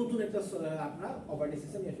 ওটা নতুন একটা আপনার অপারেটিং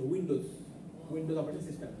সিস্টেম নিয়ে আসলো, উইন্ডোজ অপারেটিং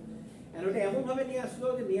সিস্টেম। আর ওটা এমন ভাবে নিয়ে আসলো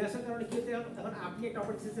যে নিয়ে আসার কারণে কি হচ্ছে, এখন আপনি একটা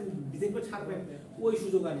অপারেটিং সিস্টেম ডিজাইন করে ছাড়বেন ওই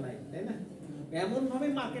সুযোগ আর নাই, তাই না? এমন ভাবে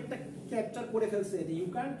মার্কেটটা ক্যাপচার করে ফেলছে যে ইউ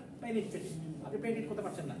ক্যান্ট পেনিট্রেট, আপনি পেনিট্রেট করতে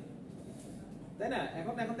পারছেন না, তাই না?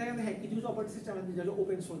 এখন দেখেন হ্যাঁ কিছু কিছু অপারেটিং সিস্টেম আছে যেটা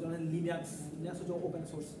ওপেন সোর্স, যেমন লিনাক্স হচ্ছে ওপেন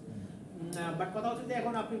সোর্স। বাট কথা হচ্ছে যে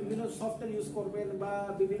এখন আপনি বিভিন্ন সফটওয়্যার ইউজ করবেন বা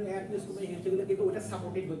বিভিন্ন অ্যাপ ইউজ করবেন, সেগুলো কিন্তু ওটা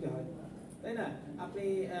সাপোর্টেড হতে হয়, তাই না? আপনি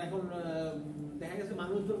এখন দেখা গেছে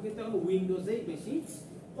মানুষজন কিন্তু এখন উইন্ডোজেই বেশি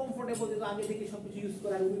কমফোর্টেবল, যেহেতু আগে থেকে সবকিছু ইউজ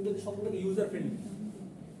করে, আর উইন্ডোজ সবগুলো ইউজার ফ্রেন্ডলি।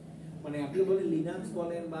 মানে আপনি বলেন লিনাক্স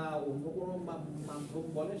বলেন বা অন্য কোনো মাধ্যম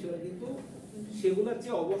বলেন, সেগুলোর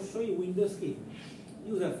চেয়ে অবশ্যই উইন্ডোজ কি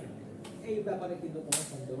ইউজার ফ্রেন্ডলি, এই ব্যাপারে কিন্তু কোনো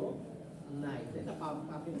সন্দেহ নাই, তাই না?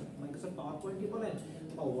 আপনি মাইক্রোসফট পাওয়ার পয়েন্টই বলেন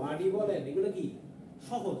বা ওয়ার্ডই বলেন, এগুলো কি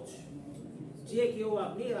সহজ, যে কেউ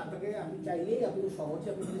আপনাকে চাইলেই আপনি সহজে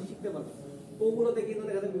আপনি জিনিস শিখতে পারবেন। ওগুলোতে কিন্তু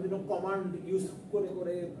দেখা যায় বিভিন্ন কমান্ড ইউজ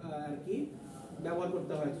করে আর কি ব্যবহার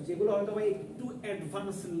করতে হয়, যেগুলো হয়তো বা একটু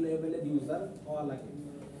অ্যাডভান্স লেভেলের ইউজার হওয়া লাগে।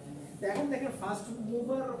 এখন দেখেন ফার্স্ট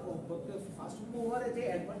মুভারে যে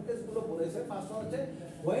অ্যাডভান্টেজ গুলো বলেছে, ফার্স্ট হচ্ছে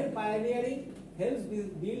when pioneering helps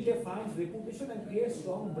build a firm's reputation and create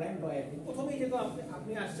strong brand loyalty। প্রথমেই যেহেতু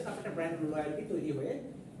আপনি আসছেন, আপনার একটা ব্র্যান্ড লয়্যালটি তৈরি হয়ে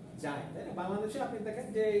যায়, তাই না? বাংলাদেশে আপনি দেখেন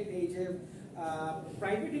যে এই যে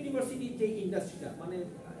প্রাইভেট ইউনিভার্সিটি যে ইন্ডাস্ট্রিটা, মানে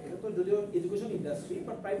এটা তো যদিও education industry,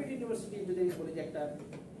 but private university যদি বলি যে একটা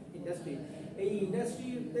ইন্ডাস্ট্রি, এই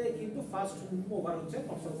ইন্ডাস্ট্রিতে কিন্তু ফার্স্ট মুভার হচ্ছে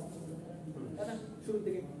তাই না? শুরু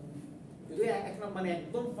থেকে যদি মানে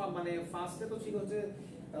একদম মানে ফার্স্টে তো ছিল হচ্ছে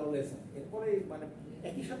লেসন, এরপরে মানে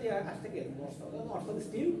একই সাথে আসতে গিয়ে অর্থাৎ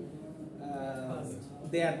স্টিল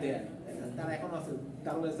দেয়ার তারা এখন আছে,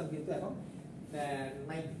 লেসন কিন্তু এখন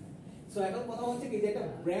নাই। সো এখন কথা হচ্ছে কি যে একটা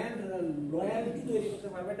ব্র্যান্ড লয়্যালিটি তৈরি করতে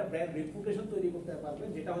পারবে, একটা ব্র্যান্ড রেপুটেশন তৈরি করতে পারবে,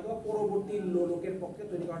 যেটা হয়তো পরবর্তী লোকের পক্ষে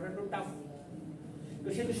তৈরি করাটা একটু টাফ। তো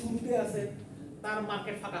সেটা শুরুতে আছে, তার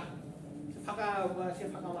মার্কেট সে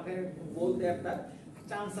ফাঁকা মাঠে গোল দেওয়ার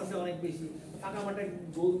চান্স আছে অনেক বেশি, ফাঁকা মাঠে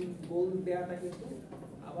গোল দেওয়াটা কিন্তু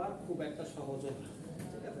আবার খুব একটা সহজ না,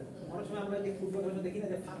 ঠিক আছে? অনেক সময় আমরা যে ফুটবল খেলা দেখি না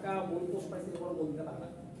যে ফাঁকা গোল পোস্ট পাইছে, বড় গোল দিতে পারে না,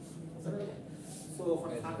 তো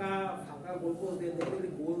ফাঁকা গোল পোস্ট দিয়ে দেখলে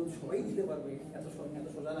গোল সবাই দিতে পারবে, এত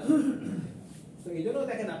সোজা না। তো এই জন্য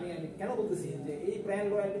দেখেন আমি কেন বলতেছি যে এই ব্র্যান্ড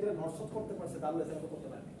লয়্যালিটি যারা নর্থ সাউথ করতে পারছে, তাহলে সেটা করতে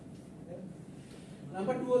পারবে।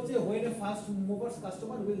 নাম্বার 2 হচ্ছে when a fast movers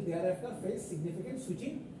customer will thereafter face significant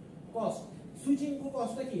switching cost। Switching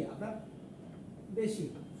কস্টটা কি আপনার বেশি,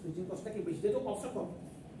 সুইচিং কস্টটা কি বেশি, যেহেতু অপশন কম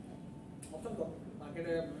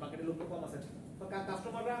মার্কেটে লোক কম আছে, তো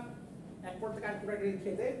কাস্টমাররা এক পর থেকে আরেক প্রোডাক্ট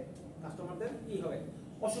খেতে কাস্টমারদের কি হয়,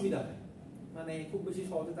 অসুবিধা হয়, মানে খুব বেশি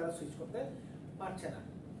সহজে তারা সুইচ করতে পারছে না।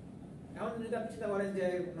 এখন যদি আপনি চিন্তা করেন যে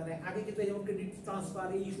মানে আগে কিন্তু যেমন ক্রেডিট ট্রান্সফার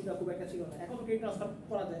এই ইস্যুটা খুব একটা ছিল না, এখন ক্রেডিট ট্রান্সফার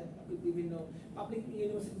করা যায়, বিভিন্ন পাবলিক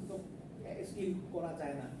ইউনিভার্সিটি তো স্কিল করা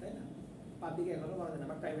যায় না, তাই না? পাবলিকে এখনো করা যায় না,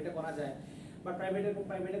 বাট প্রাইভেটে করা যায়। বাট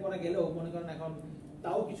প্রাইভেটে করা গেলেও মনে করেন এখন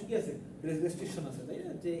তাও কিছু কি আছে, রেস্ট্রিকশন আছে, তাই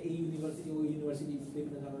না? যে এই ইউনিভার্সিটি ওই ইউনিভার্সিটি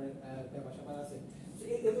বিভিন্ন ধরনের ব্যাপার স্যাপার আছে,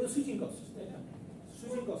 এগুলো সুইচিং কস্ট, তাই না?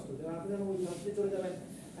 সুইচিং কস্ট, যেমন আপনি যখন ওই ভার্সিটি চলে যাবেন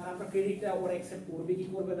আর আপনার ক্রেডিটটা ওরা অ্যাকসেপ্ট করবে কি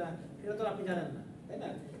করবে না সেটা তো আপনি জানেন না, তাই না?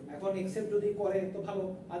 এখন অ্যাকসেপ্ট যদি করে তো ভালো,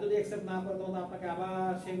 আর যদি অ্যাকসেপ্ট না করে তখন আপনাকে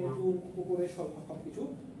আবার সেই নতুন করে সবকিছু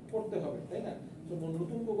করতে হবে, তাই না? তো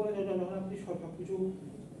নতুন করে যখন আপনি সবকিছু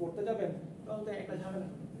করতে যাবেন তখন তো একটা ঝামেলা।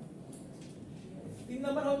 3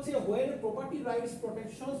 নাম্বার হচ্ছে when property rights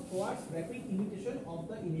protections towards rapid imitation of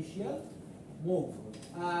the initial move.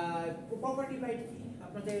 Property right কি?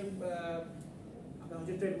 আপনাদের আপনার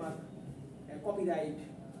হচ্ছে ট্রেডমার্ক, কপিরাইট,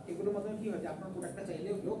 এগুলোর মাধ্যমে কি হয় যে আপনার প্রোডাক্টটা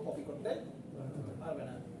চাইলেও কেউ কপি করতে পারবে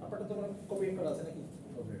না। আপনারটা তো কপিরাইট করা আছে নাকি?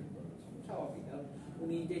 স্বাভাবিক, কারণ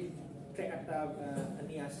উনি যে ট্র্যাকারটা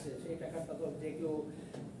নিয়ে আসছে সেই ট্র্যাকারটা তো যে কেউ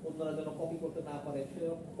অন্যরা যেন কপি করতে না পারে সে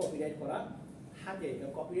কপিরাইট করা থাকে।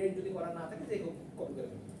 কপিরাইট যদি করা না থাকে যে কেউ কপি করে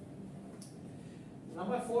ফেলবে।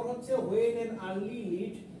 নাম্বার 4 হচ্ছে when an early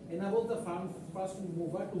lead enables the first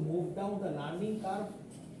mover to move down the learning curve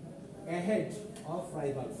ahead of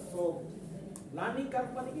rivals. So learning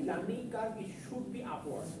curve মানে কি? learning curve it should be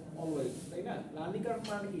upward always, তাই না? learning curve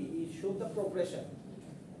মানে কি? it show the progression.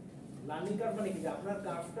 learning curve মানে কি? যে আপনার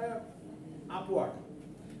কার্ভটা আপওয়ার্ড,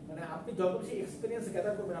 মানে আপনি যত বেশি এক্সপেরিয়েন্স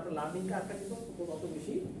গ্যাদার করবেন আপনার লার্নিং কার্ভটা কিন্তু তত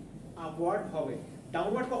বেশি আপওয়ার্ড হবে।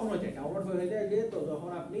 ডাউনওয়ার্ড কখন হয়ে যায়? ডাউনওয়ার্ড হয়ে যায় যে তো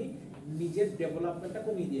যখন আপনি নিজের ডেভেলপমেন্টটা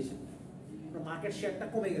কমিয়ে দিয়েছেন, আপনার মার্কেট শেয়ারটা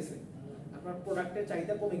কমে গেছে, আপনার প্রোডাক্টের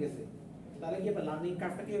চাহিদা কমে গেছে, তাহলে কি আপনার লার্নিং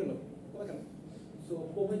কার্ভটা কি হলো? কমে গেল। সো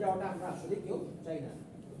কমে যাওয়াটা আমরা আসলে কেউ চাই না,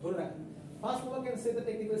 ধরে রাখি। First one can say the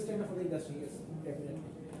technical standard for the industry. Yes,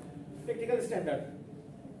 definitely technical standard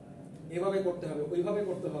এভাবে করতে হবে, ওইভাবে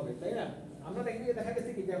করতে হবে, তাই না? আমরা দেখা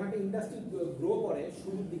গেছে কি যখন একটা ইন্ডাস্ট্রি গ্রো করে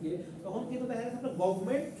শুরুর দিকে তখন কিন্তু দেখা গেছে আপনার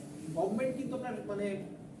গভর্নমেন্ট কিন্তু আপনার মানে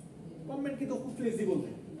গভর্নমেন্ট কিন্তু খুব ফ্লেক্সিবল,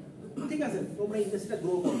 ঠিক আছে? তোমরা ইন্ডাস্ট্রিটা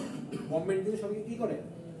গ্রো করো, গভর্নমেন্ট কিন্তু সবাইকে কি করে?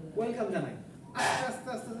 ওয়েলকাম জানায়। আস্তে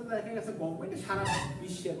আস্তে দেখা গেছে গভর্নমেন্টের সারা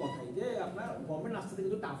বিশ্বের কথাই যে আপনার গভর্নমেন্ট আস্তে আস্তে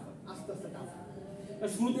কিন্তু টাফ হয়, আস্তে আস্তে টাফ হয়।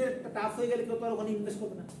 শুরুতে টাফ হয়ে গেলে কেউ তো আর ওখানে ইনভেস্ট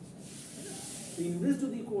করবে না। ইনভেস্ট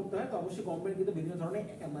যদি করতে হয় তো অবশ্যই গভর্নমেন্ট কিন্তু বিভিন্ন ধরনের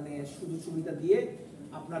মানে সুযোগ সুবিধা দিয়ে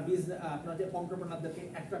আপনার বিজনেস আপনার যে এন্টারপ্রেনারদেরকে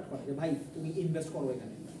অ্যাট্রাক্ট করে যে ভাই তুমি ইনভেস্ট করো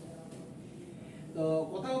এখানে। তো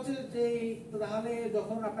কথা হচ্ছে যে তাহলে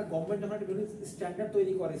যখন আপনার গভর্নমেন্ট যখন বিভিন্ন স্ট্যান্ডার্ড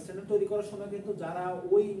তৈরি করে, স্ট্যান্ডার্ড তৈরি করার সময় কিন্তু যারা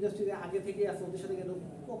ওই ইন্ডাস্ট্রিতে আগে থেকে আছে ওদের সাথে কিন্তু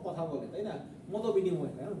কথা বলে, তাই না? মত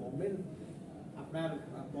বিনিময়। কারণ গভর্নমেন্ট আপনার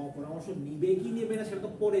পরামর্শ নিবে কি নেবে না সেটা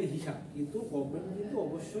তো পরের হিসাব, কিন্তু গভর্নমেন্ট কিন্তু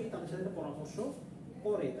অবশ্যই তাদের সাথে একটা পরামর্শ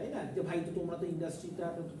করে, তাই না? যে ভাই তো তোমরা তো ইন্ডাস্ট্রিটা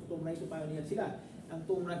তোমরাই তো পায়োনিয়ার ছিলা,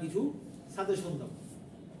 তোমরা কিছু সাজেশন দাও,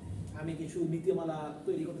 আমি কিছু নীতিমালা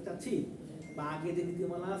তৈরি করতে চাচ্ছি, বা আগে যে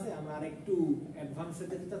নীতিমালা আছে আমরা আর একটু অ্যাডভান্সে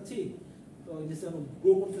যেতে চাচ্ছি, তো যে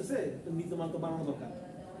গ্রো করতেছে তো নীতিমালা তো বানানো দরকার,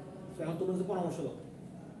 তো এখন তোমরা যে পরামর্শ দাও,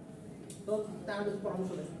 তো তারা যদি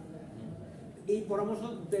পরামর্শ দেয়, এই পরামর্শ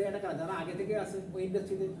দেওয়াটা কারা? যারা আগে থেকে আছে ওই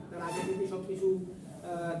ইন্ডাস্ট্রিতে, তারা আগে থেকে সব কিছু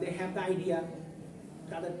দে হ্যাভ দ্য আইডিয়া,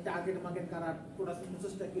 তাদের টার্গেট মার্কেট কারা, প্রোডাকশন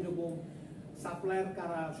প্রসেসটা কীরকম, সাপ্লায়ার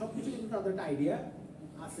কারা, সব কিছু কিন্তু তাদের একটা আইডিয়া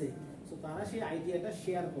আছে। তো তারা সেই আইডিয়াটা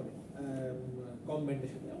শেয়ার করে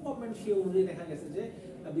গভর্নমেন্টের সাথে, গভর্নমেন্ট সে অনুযায়ী দেখা গেছে যে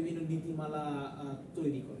বিভিন্ন নীতিমালা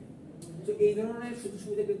তৈরি করে। তো এই ধরনের সুযোগ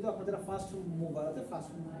সুবিধা কিন্তু আপনার যারা ফার্স্ট মুভার আছে,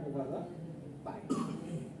 ফার্স্ট মুভাররা পায়।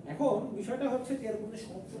 এখন বিষয়টা হচ্ছে যে এরকম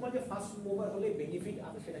সবসময় যে ফার্স্ট মুভার হলে বেনিফিট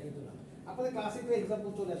আছে সেটা কিন্তু না। আপনাদের ক্লাসে তো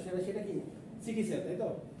এক্সাম্পল চলে আসে, সেটা কি সিটি সেল, তাই তো?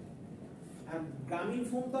 আর গ্রামীণ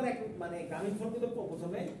ফোন তো এক মানে গ্রামীণ ফোন কিন্তু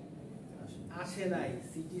প্রথমে আসে নাই,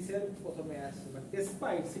 সিটি সেল প্রথমে আসে, বাট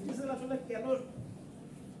ডেসপাইট সিটি সেল আসলে কেন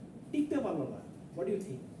টিকতে পারলো না? What do you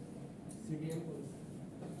think? CDM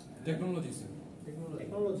technology sir,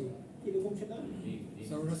 technology কিরকম সেটা?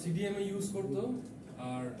 স্যার ওরা সিডিএম এ ইউজ করতো,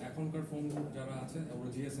 আর এখনকার ফোন যারা আছে ওরা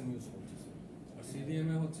জিএসএম ইউজ করতেছে। আর সিডিএম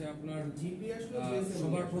এ হচ্ছে আপনার জিপিএস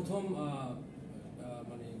সবার প্রথম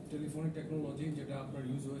মানে টেলিফোনিক টেকনোলজি যেটা আপনার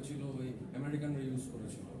ইউজ হয়েছিল ওই আমেরিকানরা ইউজ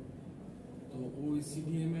করেছিল। তো ওই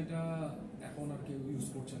সিডিএম এটা এখন আর কেউ ইউজ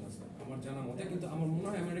করছে না স্যার আমার জানা মতে, কিন্তু আমার মনে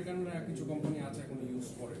হয় আমেরিকানরা কিছু কোম্পানি আছে এখন ইউজ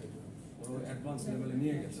করে, ওরা অ্যাডভান্স লেভেলে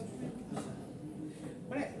নিয়ে গেছে।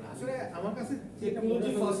 মানে আসলে আমার কাছে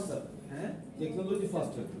টেকনোলজি ফার্স্ট স্যার, হ্যাঁ টেকনোলজি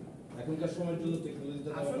ফার্স্ট এখনকার সময়ের জন্য টেকনোলজিটা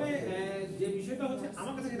আসলে যে বিষয়টা হচ্ছে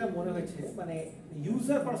আমার কাছে যেটা মনে হয়েছে মানে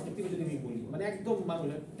ইউজার পার্সপেক্টিভে যদি আমি বলি, মানে একদম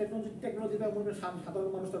মানুষের টেকনোলজিটা মনে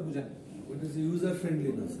সাধারণ মানুষ তো বুঝে না, ওইটা যে ইউজার ফ্রেন্ডলি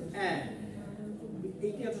না স্যার। হ্যাঁ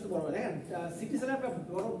এইটি হচ্ছে বড় দেখেন সিটি সেলের একটা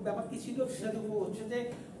বড় ব্যাপার কি ছিল সেটা হচ্ছে যে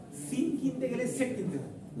সিম কিনতে গেলে সেট কিনতে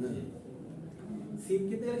হবে, সিম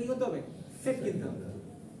কিনতে গেলে কি করতে হবে? সেট কিনতে হবে।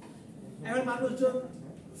 এখন মানুষজন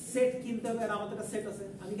সেট কিনতে হবে, আর আমাদের একটা সেট আছে,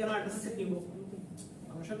 আমি কেন একটা সেট কিনবো?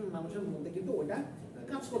 মানুষের মধ্যে কিন্তু ওইটা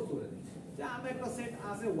কাজ করতে হবে যে আমার একটা সেট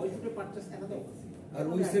আছে, ওয়াই শুড পারচেজ অ্যানাদার। আর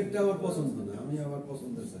ওই সেটটা আমার পছন্দ না, আমি আমার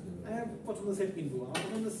পছন্দের সেট আমি পছন্দের সেট কিনবো, আমার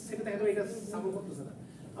পছন্দের সেটে দেখা যাবে এটা সাপোর্ট করতেছে না।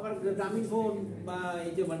 আমার গ্রামীণ ফোন বা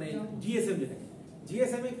এই যে মানে জিএসএম যেটা,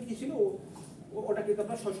 জিএসএম এ কি ছিল ওটা কিন্তু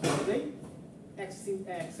আপনার সহজেই এক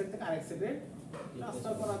সেট থেকে আরেক সেটে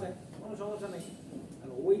ট্রান্সফার করা যায়, কোনো সমস্যা নেই। আর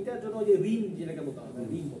ওইটার জন্য ওই যে রিম যেটাকে বলতে হবে,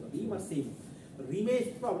 রিম আর সিম, রিমের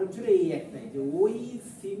প্রবলেম ছিল এই একটাই যে ওই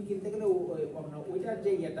সিম কিনতে গেলে ওইটার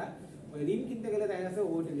যে ইয়েটা, ওই রিম কিনতে গেলে দেখা যাচ্ছে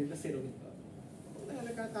ওইটা যেটা সেটও কিনতে হবে।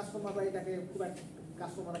 কাস্টমাররা এটাকে খুব একটা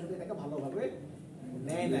কাস্টমাররা কিন্তু এটাকে ভালোভাবে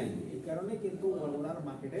নেয় নাই, এই কারণে কিন্তু ওনার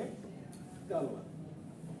মার্কেটে গেল না।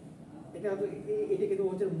 এটা কিন্তু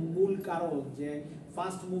হচ্ছে মূল কারণ যে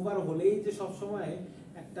ফার্স্ট মুভার হলেই যে সবসময়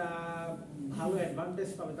একটা ভালো অ্যাডভান্টেজ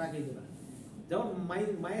পাবে তা কিন্তু না। যেমন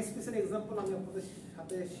মাইস্পেসের এক্সাম্পল আমি আপনাদের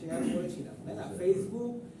সাথে শেয়ার করেছিলাম, তাই না?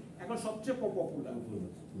 ফেসবুক এখন সবচেয়ে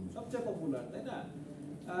পপুলার, তাই না?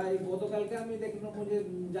 এই গতকালকে আমি দেখলাম যে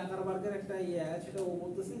জাকারবার্গের একটা ইয়ে, সেটা ও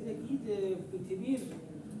বলতেছে যে কি যে পৃথিবীর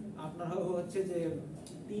আপনার হচ্ছে যে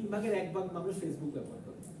 1/3 মানুষ ফেসবুক ব্যবহার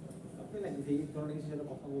করে। আপনি নাকি এই ধরনের কিছু একটা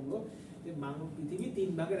কথা বলবো যে পৃথিবী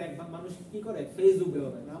 1/3 মানুষ কি করে ফেসবুক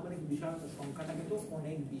ব্যবহার করে, না মানে বিশাল সংখ্যাটা কিন্তু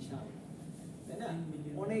অনেক বিশাল, তাই না?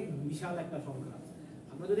 অনেক বিশাল একটা সংখ্যা।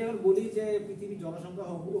 আমরা যদি এখন বলি যে পৃথিবীর জনসংখ্যা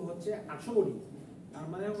হচ্ছে 800 কোটি, তার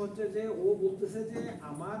মানে হচ্ছে যে ও বলতেছে যে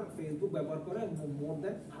আমার ফেসবুক ব্যবহার করে মোর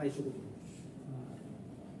দ্যান 250 কোটি মানুষ।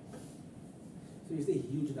 So it's a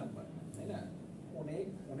huge number, তাই না? অনেক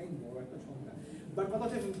অনেক বড় একটা সংখ্যা। বাট কথা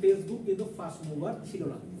হচ্ছে ফেসবুক কিন্তু ফার্স্ট মুভার ছিল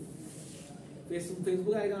না।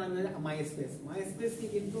 ফেসবুক একজন আমি মাইস্পেস কি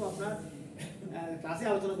কিন্তু আপনার ক্লাসে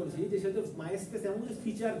আলোচনা করেছি যে সেহেতু মাইস্পেস এমন কিছু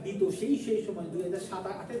ফিচার দিত সেই সময়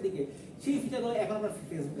 2007-08 দিকে, সেই ফিচারগুলো এখন আমরা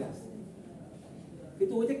ফেসবুকে আছে,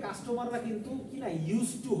 কিন্তু ওই যে কাস্টমাররা কিন্তু কি না ইউজ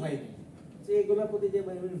টু হয়নি যে এগুলোর প্রতি যে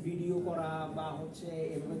ভিডিও করা বা হচ্ছে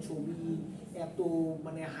এভাবে ছবি এত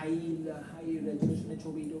মানে হাই রেজলিউশনে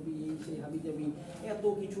ছবি সেই হাবিজাবি এত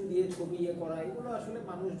কিছু দিয়ে ছবি করা, এগুলো আসলে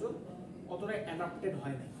মানুষজন অতটা অ্যাডাপ্টেড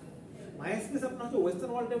হয় না। মাইস্পেস আপনার হচ্ছে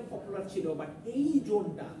ওয়েস্টার্ন ওয়ার্ল্ডে পপুলার ছিল, বাট এই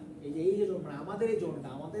জোনটা এই যে জোন মানে আমাদের এই জোনটা,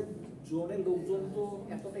 আমাদের জোনের লোকজন তো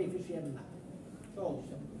এতটা এফিশিয়েন্ট না,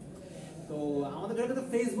 তো আমাদের জন্য কিন্তু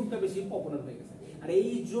ফেসবুকটা বেশি পপুলার হয়ে গেছে। আর এই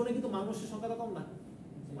জোনে কিন্তু মানুষের সংখ্যা কম না,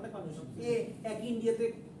 অনেক মানুষ, এক ইন্ডিয়াতে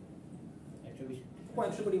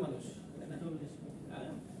 100 কোটি মানুষ,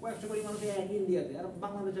 100 কোটি মানুষ এক ইন্ডিয়াতে, আর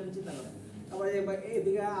বাংলাদেশ আপনি চিন্তা করেন, তারপরে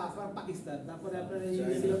এদিকে আপনার পাকিস্তান, তারপরে আপনার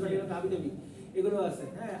হাবিজাবি এগুলো আছে।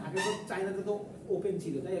 হ্যাঁ, আগে তো চায়নাতে তো ওপেন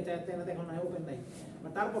ছিল, তাই চায়নাতে এখন ওপেন নাই,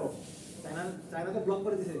 বাট তারপরও চায়না তো ব্লক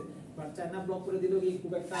করে দিছে, বাট চায়না ব্লক করে দিল কি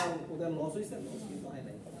খুব একটা ওদের লস হয়েছে? লস কিন্তু হয়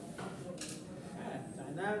নাই। হ্যাঁ,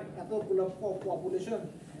 চায়নার এতগুলো পপুলেশন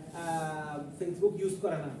ফেসবুক ইউজ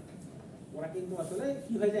করে না, ওরা কিন্তু আসলে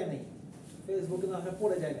কি হয়ে যায় নাই, ফেসবুক কিন্তু আসলে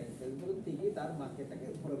পড়ে যায় নাই, ফেসবুক ঠিকই তার মার্কেটটাকে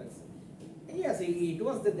ধরে রাখছে। এই আছে, ইট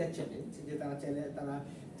ওয়াজ দ্যাট চ্যালেঞ্জ যে তারা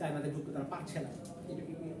চায়নাতে ঢুকতে তারা পারছে না,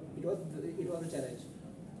 ইট ওয়াজ এ চ্যালেঞ্জ,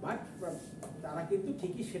 বাট তারা কিন্তু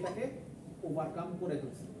ঠিকই সেটাকে ওভারকাম করে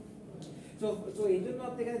ফেলছে। সো এই জন্য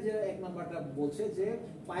আপনি এখানে যে 1 নাম্বারটা বলছে যে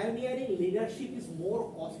pioneering leadership is more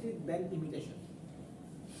costly than imitation.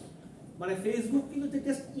 মানে ফেসবুক কিন্তু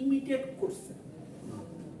জাস্ট ইমিটেট করছে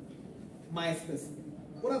মাইস্পেস,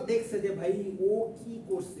 ওরা দেখছে যে ভাই ও কি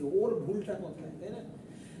করছে, ওর ভুলটা কোথায়, তাই না?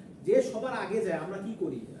 যে সবার আগে যায়, আমরা কি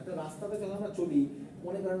করি, একটা রাস্তাতে যখন আমরা চলি,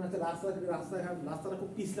 মনে করেন একটা রাস্তাটা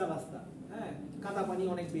খুব পিছলা রাস্তা, হ্যাঁ, কাদা পানি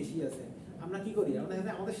অনেক বেশি আছে, আমরা কি করি,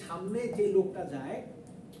 আমাদের সামনে যে লোকটা যায়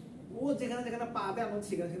ও যেখানে পা দেয় আমরা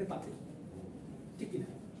সেখানে পাচ্ছি, ঠিক কিনা?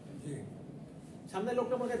 সামনের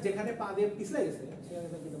লোকটা মনে হয় যেখানে পা দিয়ে পিছলে গেছে সেখানে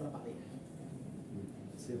কিন্তু আমরা পাই,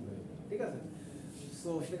 ঠিক আছে? সো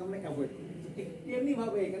সেটাকে আমরা অ্যাভয়েড করি। এমনি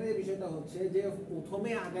ভাবে এখানে যে বিষয়টা হচ্ছে যে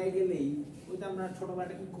প্রথমে আগায় গেলেই, ওইটা আমরা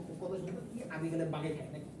ছোটবেলাটা কি কথা শুনতাম কি, আগে গেলে বাঘে খায়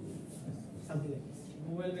নাকি সামথিং লাইক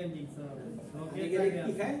মোবাইল ব্যাংকিং আগে গেলে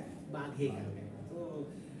কি খায়, বাঘে খায়। তো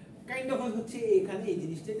কাইন্ড অফ হচ্ছে এখানে এই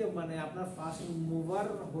জিনিসটা যে মানে আপনার ফার্স্ট মুভার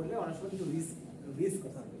হলে অনেক সময় কিছু রিস্ক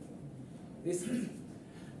কথা বলছে, রিস্ক।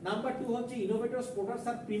 নাম্বার 2 হচ্ছে innovators products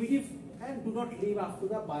R primitive and do not live up to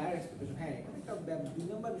the buyer expectation. হ্যাঁ, একটা 2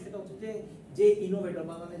 নম্বর বিষয়টা হচ্ছে যে ইনোভেটর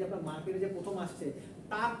মানে যে আপনার মার্কেটে যে প্রথম আসছে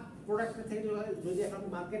তার প্রোডাক্টের থেকে যদি এখন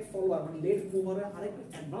মার্কেট ফলোয়ার মানে লেট মুভারে আরেকটু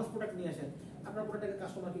অ্যাডভান্স প্রোডাক্ট নিয়ে আসেন, আপনার প্রোডাক্টটাকে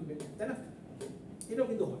কাস্টমার কিনবে, তাই না? এটাও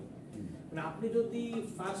কিন্তু হয়, মানে আপনি যদি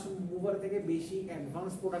ফার্স্ট মুভার থেকে বেশি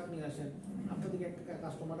অ্যাডভান্স প্রোডাক্ট নিয়ে আসেন, আপনার দিকে একটা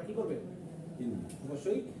কাস্টমাররা কি করবে,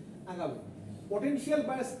 অবশ্যই আগাবে। Potential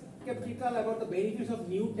buyers skeptical about the benefits of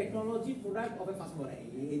new technology product of a fast mover.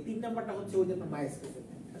 এই 3 নাম্বারটা হচ্ছে ওই যে মাইস্পেস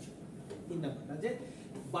 3 নাম্বারটা, যে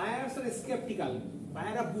বায়ার্স আর skeptical,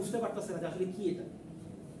 বায়াররা বুঝতে পারতেছে না যে আসলে কি এটা,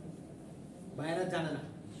 বায়াররা জানে না,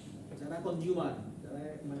 যারা কনজিউমার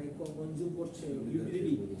যারা মানে কনজিউম করছে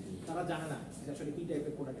ইউটিলিটি, তারা জানে না যে আসলে কি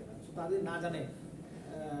টাইপের প্রোডাক্ট এটা। সো তাদের না জানে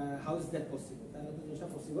হাউ ইজ দ্যাট পসিবল, তাহলে তো যেটা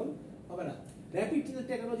পসিবল হবে না। Rapid change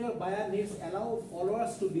technology or buyer needs allow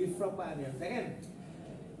followers two leave from pioneer. দেখেন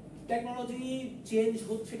টেকনোলজি চেঞ্জ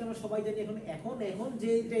হচ্ছে, এটা আমরা সবাই জানি। এখন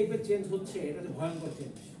যে টাইপের চেঞ্জ হচ্ছে এটা হচ্ছে ভয়ঙ্কর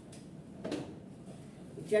চেঞ্জ।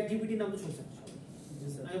 চ্যাট জিপিটি নাম তো শুনছেন,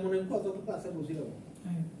 আমি মনে হয় কত ক্লাসে বুঝিলাম।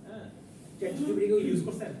 হ্যাঁ, চ্যাট জিপিটি কেউ ইউজ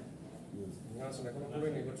করছেন? না স্যার, এখন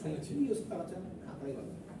করিনি, বাট শুনেছি। ইউজ করাচ্ছেন আপনারাই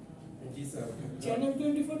বলেন। জি স্যার। চ্যানেল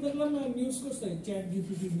 24 দেখলাম নিউজ করছে চ্যাট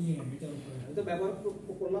জিপিটি নিয়ে, এটা উপরে আমি তো ব্যবহার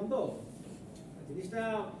করলাম, তো জিনিসটা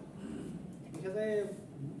এখানে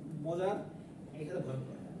মজার, এখানে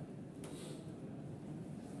ভয়ঙ্কর।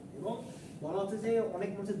 এবং বলা হচ্ছে যে অনেক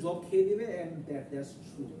মানুষের জব খেয়ে দিবে এন্ড দ্যাটস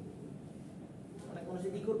ট্রু। অনেক মানুষ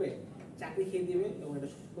কি করবে, চাকরি খেয়ে দিবে, এবং এটা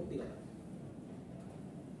সত্যি কথা।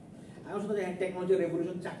 আমি শুধু যে টেকনোলজি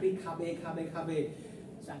রেভলিউশন, চাকরি খাবে খাবে খাবে,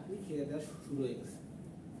 চাকরি খেয়ে দেওয়া শুরু হয়ে গেছে।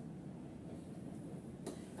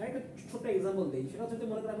 আমি একটা ছোট্ট এক্সাম্পল দিই, সেটা হচ্ছে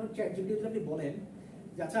মনে করেন চ্যাট জিপিটি যদি আপনি বলেন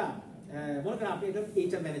যে আচ্ছা মনে করেন আপনি একজন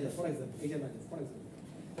এইচআর ম্যানেজার ফর এক্সাম্পল,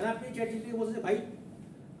 মানে আপনি চ্যাট জিপিটি বলছেন যে ভাই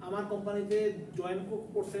আমার কোম্পানিতে জয়েন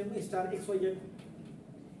করছেন স্টার XYZ,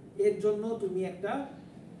 এর জন্য তুমি একটা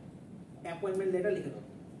অ্যাপয়েন্টমেন্ট লেটার লিখে দাও,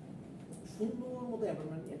 সুন্দর মতো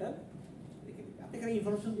অ্যাপয়েন্টমেন্ট লেটার লিখে দিবে। আপনি এখানে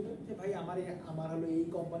ইনফরমেশন দিবেন যে ভাই আমার হলো এই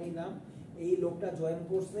কোম্পানির নাম, এই লোকটা জয়েন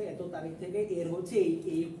করছে এত তারিখ থেকে, এর হচ্ছে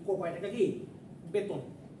এই কয় টাকা কি বেতন।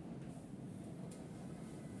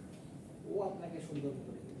 ও আপনাকে সুন্দর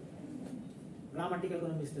মতো লিখে দিবে, গ্রামাটিক্যাল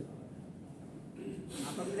কোনো মিস্টেক হবে না।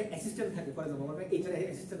 আপনার যদি অ্যাসিস্ট্যান্ট থাকে, ফর এক্সাম্পল আপনার এইচআর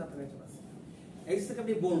অ্যাসিস্ট্যান্ট আপনার কাছে আছে, অ্যাসিস্ট্যান্টকে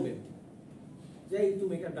আপনি বলবেন যে এই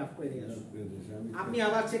তুমি এটা ড্রাফট করে নিয়ে আসো, আপনি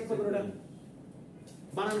আবার চেক করবেন ওটা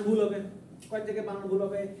বানান ভুল হবে, কয়েক জায়গায় বানান ভুল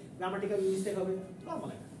হবে, গ্রামাটিক্যাল মিস্টেক হবে,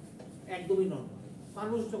 নরমাল, একদমই নরমাল।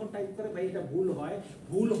 মানুষ যখন টাইপ করে ভাই এটা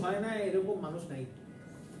ভুল হয় না এরকম মানুষ নাই।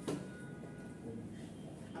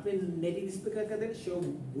 আপনি নেটিভ স্পিকারকে দেন, সেও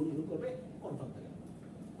ভুল করবে, কনফার্ম থাকে,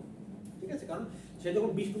 ঠিক আছে? কারণ সে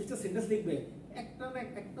যখন 20-25টা সেন্টেন্স লিখবে,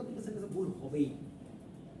 একটা দুটো সেন্টেন্স ভুল হবেই।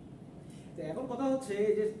 তো এখন কথা হচ্ছে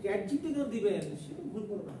যে চ্যাট জিপিটি যখন দিবেন, সে তো ভুল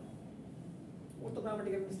করবে না, ওর তো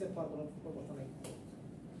গ্রামাটিক্যাল মিস্টেক হওয়ার কোনো কথা নেই,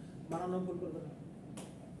 বানানো ভুল করবে না।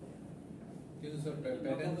 কিন্তু স্যার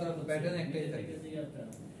প্যাটার্ন একটাই থাকে,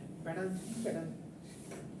 প্যাটার্ন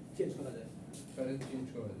চেঞ্জ করা যায়, প্যাটার্ন চেঞ্জ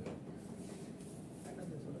করা যায়।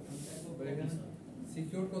 এখানে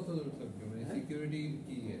সিকিউর কত দূর থাকবে, মানে সিকিউরিটি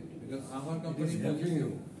কি? বিকজ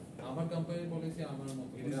আমার কোম্পানি পলিসি আমার মত,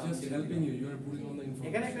 It is just helping you. You are putting on the information.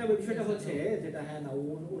 এখানে একটা বিষয়টা হচ্ছে যেটা, হ্যাঁ না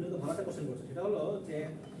উনি তো ভালো একটা কোশ্চেন করছে, সেটা হলো যে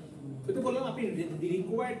ওই তো বললাম আপনি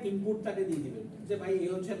রিকোয়ার্ড ইনপুট তাকে দিয়ে দিবেন যে ভাই এই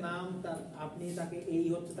হচ্ছে নাম, তার আপনি তাকে এই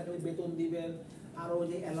হচ্ছে তাকে বেতন দিবেন, আরো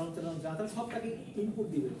যে অ্যালাউন্স যা তার সব তাকে ইনপুট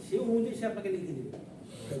দিবেন, সে অনুযায়ী সে আপনাকে লিখে দিবে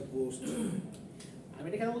পোস্ট। আমি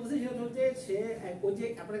এটা কেন বলতেছি, সেটা হচ্ছে সে ওই যে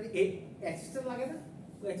আপনাকে অ্যাসিস্ট্যান্ট লাগে না,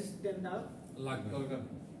 ওই অ্যাসিস্ট্যান্টটা লাগবে, দরকার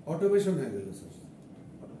অটোমেশন হয়ে গেল স্যার।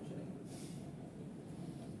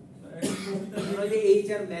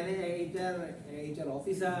 এইচআর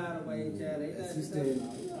অফিসার বা এইচআর অ্যাসিস্ট্যান্ট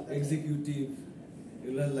এক্সিকিউটিভ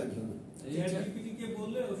এগুলো লাগবে না। চ্যাটজিপিটি কে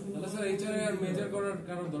বললে তাহলে স্যার এইচআর আর মেজর করার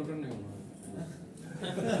কারণ দরকার নেই মনে হয়।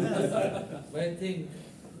 বাই থিংক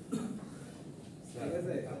ঠিক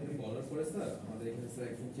আছে, আপনি বলার পরে স্যার আমাদের এখানে স্যার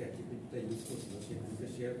একজন চ্যাটজিপিটিটা ইউজ করছিল, সে গ্রুপে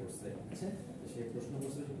শেয়ার করছে। আচ্ছা, সে প্রশ্ন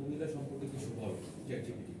করছে যে কুমিল্লা সম্পর্কে কিছু বল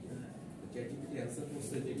চ্যাটজিপিটি। চ্যাটজিপিটি অ্যান্সার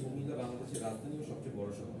করছে যে কুমিল্লা বাংলাদেশের রাজধানী ও সবচেয়ে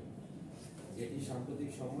বড় শহর। এটি সাম্প্রতিক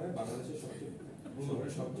সময়ে বাংলাদেশের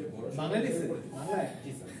সবচেয়ে বড় বাংলাদেশে বাংলায়।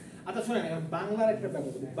 জি স্যার। আচ্ছা শুনেন, বাংলার একটা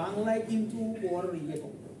ব্যাপার, বাংলায় কিন্তু ওর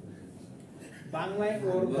কম, বাংলায়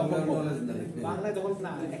ওর বাংলায় দখল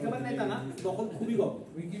না, একেবারে নেই তা না, দখল খুবই কম।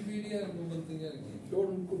 উইকিপিডিয়া গুগল থেকে আর কি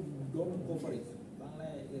ডোন্ট গো ফর ইট,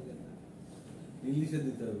 বাংলায় ইংলিশে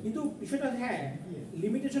দিতে হবে। কিন্তু বিষয়টা হ্যাঁ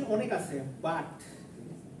লিমিটেশন অনেক আছে, বাট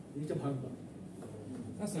জিনিসটা ভয়ঙ্কর।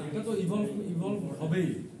 আচ্ছা, এটা তো ইভলভ হবেই,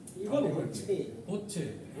 ইভলভ হচ্ছে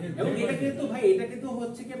এবং এটা কিন্তু ভাই এটা কিন্তু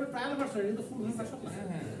হচ্ছে কি আপনার ট্রায়াল ভার্সন, এটা কিন্তু ফুল ভার্সন না।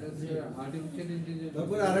 হ্যাঁ, আর্টিফিশিয়াল ইন্টেলিজেন্স।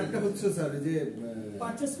 তারপর আরেকটা হচ্ছে স্যার যে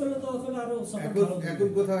পারচেজ করলে তো ওখানে আরো এখন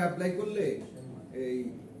কোথাও অ্যাপ্লাই করলে এই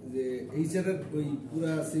যে এইচআর এর ওই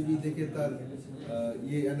পুরা সিভি দেখে তার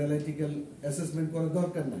অ্যানালিটিক্যাল অ্যাসেসমেন্ট করার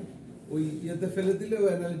দরকার নাই, ওই ইয়েতে ফেলে দিলে ও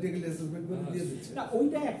অ্যানালিটিক্যাল অ্যাসেসমেন্ট করে দিয়ে দিচ্ছে। না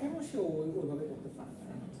ওইটা এখনো সে ওইভাবে করতে পারে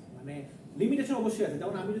না, মানে লিমিটেশন অবশ্যই আছে।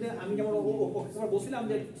 যেমন আমি যেমন বলছিলাম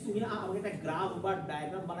যে তুমি আমাকে একটা গ্রাফ বা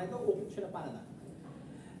ডায়াগ্রাম বানাই দাও, ও সেটা পারে না।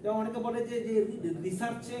 যেমন অনেকে বলে যে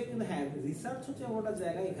রিসার্চে, কিন্তু হ্যাঁ রিসার্চ হচ্ছে ওটা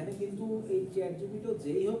জায়গা, এখানে কিন্তু এই চ্যাটজিপিটিও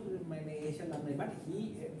যেই হোক মানে এসে লাভ নেই, বাট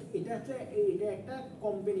এটা হচ্ছে এটা একটা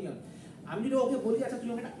কম্পেনিয়ন। আমি যদি ওকে বলি আচ্ছা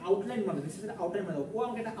তুমি আমাকে একটা আউটলাইন বানাও, রিসার্চের আউটলাইন বানাও, ও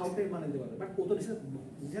আমাকে একটা আউটলাইন বানিয়ে দিতে পারবে, বাট ও তো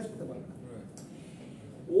রিসার্চ করতে পারবে না।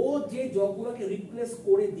 ও যে জবগুলোকে রিপ্লেস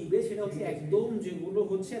করে দিবে সেটা হচ্ছে একদম যেগুলো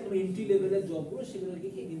হচ্ছে একদম এন্ট্রি লেভেলের জবগুলো, সেগুলোকে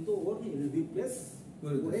কিন্তু ও রিপ্লেস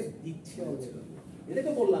করে দিচ্ছে হচ্ছে। এটা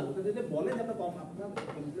তো বললাম, ওটা যদি বলেন আপনার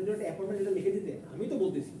কমপ্লিট অ্যাপয়েন্টমেন্ট যেটা লিখে দিতে, আমি তো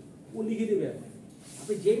বলতেছি ও লিখে দিবে।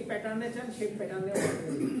 আপনি যেই প্যাটার্নে চান সেই প্যাটার্নে,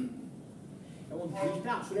 এবং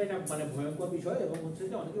জিনিসটা আসলে একটা মানে ভয়ঙ্কর বিষয়। এবং হচ্ছে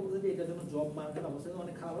যে অনেকে বলছে যে এটার জন্য জব মার্কেট অবস্থা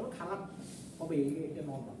অনেক খারাপ হবে, খারাপ হবে, এটা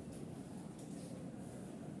নর্মাল।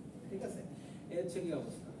 ঠিক আছে, এই হচ্ছে কি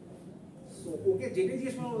অবস্থা। সো ওকে যেটা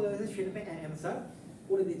জিজ্ঞেস করা হয়েছে সেটা অ্যান্সার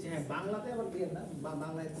করে দিচ্ছে। হ্যাঁ, বাংলাতে আবার দিয়ে না,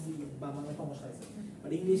 বাংলায় বাংলা সমস্যা আছে,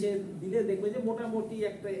 আর ইংলিশে দিলে দেখবে যে মোটামুটি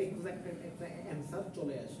একটা এক্সাক্ট একটা অ্যান্সার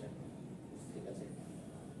চলে আসে। ঠিক আছে,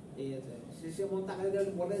 এই আছে। শেষে মন তাকালে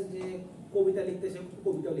বলে যে কবিতা লিখতে, সে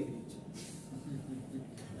কবিতাও লিখে দিচ্ছে।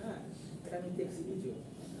 হ্যাঁ, এটা আমি দেখছি কিছু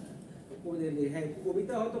কবিতা লিখে। হ্যাঁ,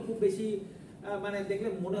 কবিতা হয়তো খুব বেশি মানে দেখলে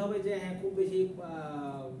মনে হবে যে হ্যাঁ খুব বেশি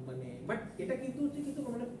মানে, বাট এটা কিন্তু হচ্ছে কিন্তু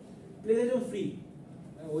মানে প্লেজারিজম ফ্রি।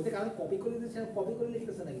 ওইটা কারণ কপি করে দিচ্ছে, কপি করে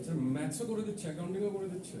লিখতেছে নাকি, ম্যাথসও করে দিচ্ছে, অ্যাকাউন্টিংও করে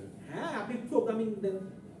দিচ্ছে। হ্যাঁ, আপনি প্রোগ্রামিং দেন,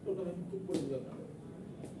 প্রোগ্রামিং খুব করে দিবে আপনাকে।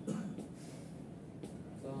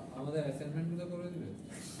 তো আমাদের অ্যাসাইনমেন্টগুলো করে দিবে,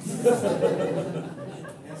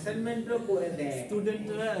 অ্যাসাইনমেন্টও করে দেয়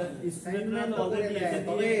স্টুডেন্টরা অলরেডি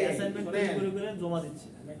অ্যাসাইনমেন্ট করে করে জমা দিচ্ছে।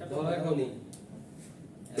 ধরা খাবো।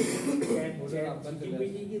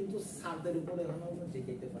 জিপিটি কিন্তু স্যারদের উপরে এখনো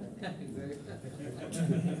জিজ্ঞাসা পারে না।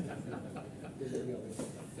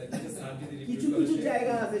 কিছু কিছু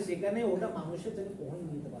জায়গা আছে সেখানে ওটা মানুষের জন্য কখনোই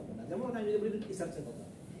নিতে পারবে না। যেমন আমি যদি বলি রিসার্চের কথা,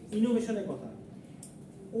 ইনোভেশনের কথা,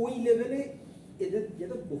 ওই লেভেলে এদের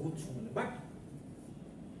যেটা বহুত সময়, বাট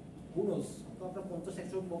who knows, তো আপনার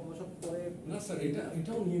 50-100 বছর পরে না স্যার,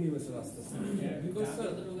 এটাও নিয়ে নিবে স্যার আস্তে আস্তে। বিকজ স্যার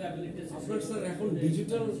আপনার স্যার এখন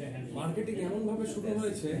ডিজিটাল মার্কেটিং এমন ভাবে শুরু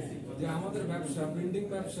হয়েছে যে আমাদের ব্যবসা, প্রিন্টিং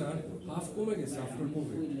ব্যবসার হাফ কমে গেছে আফটার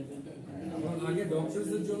কোভিড। আমরা আগে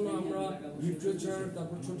ডক্টরসদের জন্য আমরা লিটারেচার,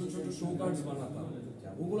 তারপর ছোট ছোট শো কার্ডস বানাতাম,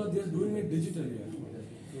 ওগুলো দিয়ে ডুইং ইট ডিজিটালি।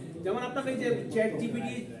 যেমন আপনাকে এই যে চ্যাট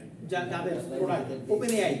জিপিটি যা যাবে product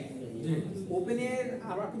open AI, open AI এর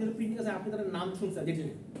আর আপনি যখন প্রিন্টিং আছে আপনি তার নাম শুনছেন, যে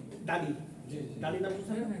ডালি, ডালি নাম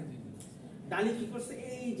শুনছেন? ডালি কি করছে,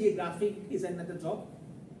 এই যে গ্রাফিক ডিজাইনারদের জব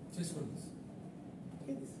শেষ করে দিচ্ছে।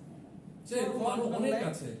 অনেক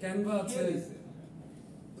আছে, ক্যানভা আছে,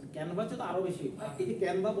 ক্যানভা তো আরো বেশি। এই যে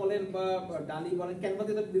ক্যানভা বলেন বা ডালি বলেন,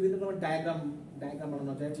 ক্যানভাতে তো বিভিন্ন রকমের ডায়াগ্রাম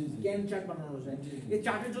বানানো যায়, ক্যান চার্ট বানানো যায়। এই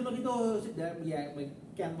চার্টের জন্য কিন্তু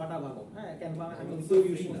ক্যানভাটা ভালো। হ্যাঁ, ক্যানভা আমি তো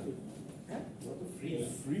ইউজ করি। হ্যাঁ,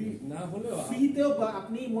 ফ্রি না হলেও ফ্রিতেও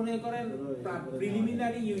আপনি মনে করেন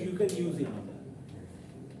preliminary you can use it.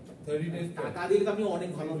 30 days টাকা দিয়ে আপনি অনেক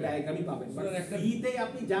ভালো ডায়াগ্রামই পাবেন, বাট ফ্রিতে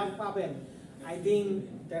আপনি যা পাবেন আই থিংক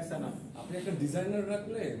দ্যাটস এনাফ। আপনি একটা ডিজাইনার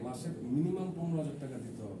রাখলে মাসে মিনিমাম 15,000 টাকা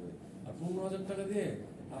দিতে হবে, আর 15,000 টাকা দিয়ে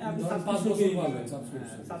আপনি 5 বছর পাবেন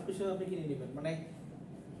সাবস্ক্রিপশন আপনি কিনে নেবেন। মানে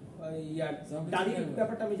ডালির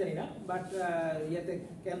ব্যাপারটা আমি জানি না, বাট ইয়াতে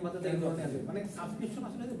ক্যানভাতে এই ধরনের আছে। মানে সাবস্ক্রিপশন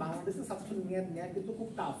আসলে বাংলাদেশে সাবস্ক্রিপশন নেওয়া কিন্তু খুব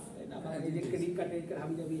টাফ, তাই না? এই যে ক্রেডিট কার্ড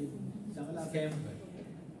হাবি যাবি ঝামেলা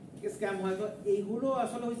স্ক্যাম হয়। তো এইগুলো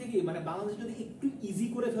আসলে হয়েছে কি, মানে বাংলাদেশ যদি একটু ইজি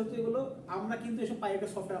করে ফেলতো এগুলো, আমরা কিন্তু এসব পাইরেটেড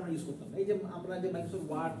সফটওয়্যার আমরা ইউজ করতাম। এই যে আমরা যে Microsoft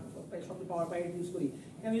word, soft power point use করি,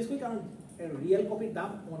 আমি ইউজ করি কারণ রিয়েল কপির দাম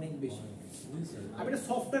অনেক বেশি। আপনি একটা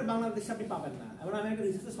সফটওয়্যার বাংলাদেশে আপনি পাবেন না। এবার আমি একটা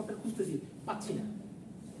রিসার্চের সফটওয়্যার খুঁজতেছি, পাচ্ছি না।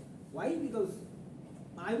 ওয়াই? বিকজ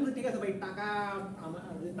আমি বলছি ঠিক আছে ভাই, টাকা আমার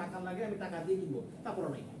যদি টাকা লাগে আমি টাকা দিয়ে কিনবো, তারপরে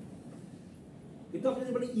নাই। কিন্তু আপনি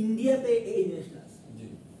যদি বলেন ইন্ডিয়াতে এই জিনিসটা আছে,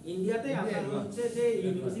 ইন্ডিয়াতে আপনার হচ্ছে যে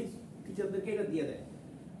ইউনিভার্সিটি টিচারদেরকে এটা দিয়ে দেয়।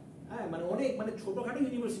 হ্যাঁ, মানে অনেক মানে ছোটখাটো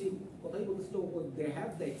ইউনিভার্সিটি কথাই বলতেছিল, দে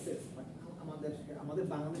হ্যাভ দ্য অ্যাক্সেস। আমাদের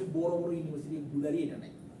বাংলাদেশে বড় বড় ইউনিভার্সিটি গুলারই এটা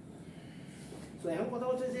নেই। তো এখন কথা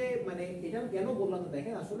হচ্ছে যে মানে এটা কেন বললাম, তো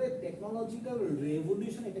দেখেন আসলে টেকনোলজিক্যাল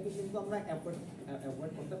রেভলিউশন এটাকে কিন্তু আমরা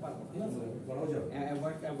অ্যাভয়েড করতে পারবো না,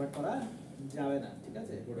 অ্যাভয়েড করা যাবে না। ঠিক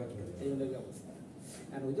আছে, এই হলো অবস্থা।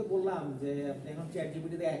 আর ওই যে বললাম যে আপনি এখন চ্যাট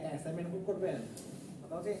জিপিটি দিয়ে অ্যাসাইনমেন্ট করবেন,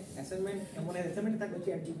 কথা হচ্ছে অ্যাসাইনমেন্ট এমন অ্যাসাইনমেন্ট থাকবে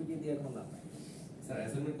চ্যাট জিপিটি দিয়ে কোনো লাভ নাই। স্যার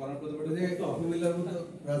অ্যাসাইনমেন্ট করার পর কুমিল্লার মতো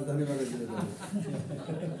রাজধানী বানাতে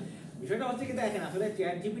বিষয়টা হচ্ছে কি, দেখেন আসলে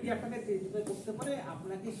চ্যাট জিপিটি আপনাকে যেটা করতে পারে,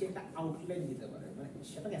 আপনাকে সেটা আউটলাইন দিতে পারে, মানে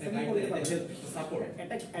সেটাকে অ্যাসাইনমেন্ট করতে পারে, সাপোর্ট,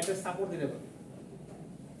 একটা সাপোর্ট দিতে পারে।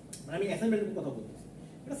 মানে আমি অ্যাসাইনমেন্টের কথা বলতেছি,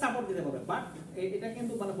 এটা সাপোর্ট দিতে পারে। বাট এটা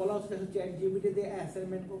কিন্তু মানে বলা হচ্ছে চ্যাট জিপিটি দিয়ে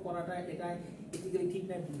অ্যাসাইনমেন্ট করাটা এটা এথিক্যালি ঠিক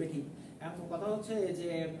না বেঠিক। এখন কথা হচ্ছে যে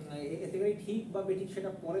এথিক্যালি ঠিক বা বেঠিক সেটা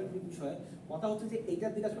পরের বিষয়। কথা হচ্ছে যে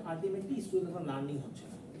এইটার দিকে আসলে আলটিমেটলি স্টুডেন্টের লার্নিং হচ্ছে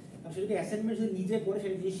না। কারণ সে যদি অ্যাসাইনমেন্ট যদি নিজে করে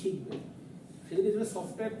সেটা জিনিস শিখবে, সে যদি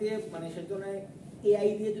সফটওয়্যার দিয়ে মানে সেজন্য এআই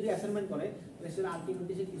দিয়ে যদি অ্যাসাইনমেন্ট করে তাহলে সেটা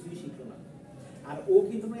আলটিমেটলি সে কিছুই শিখলো না। আর ও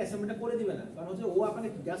কিন্তু অ্যাসাইনমেন্টটা করে দিবে না, কারণ হচ্ছে ও আপনাকে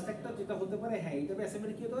জাস্ট একটা যেটা হতে পারে, হ্যাঁ এটা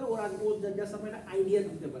অ্যাসাইনমেন্ট কি হতে পারে, ওর আগে ও জাস্ট আপনার একটা আইডিয়া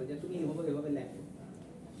দিতে পারে যে তুমি এভাবে লেখো।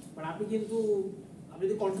 বাট আপনি কিন্তু আপনি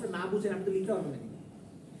যদি কনসেপ্ট না বুঝেন আপনি তো লিখতে পারবেন না।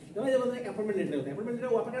 যেমন অ্যাপয়েন্টমেন্ট লেটার, অ্যাপয়েন্টমেন্ট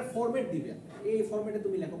লেটার ও আপনাকে একটা ফরম্যাট দিবে, এই ফরম্যাটে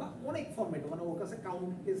তুমি লেখো, বা অনেক ফরম্যাট, মানে ওর কাছে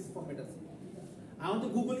কাউন্টেস ফরম্যাট আছে। আমার তো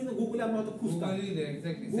গুগলে আমরা হয়তো খুঁজতাম,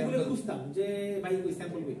 গুগলে খুঁজতাম যে ভাই ওই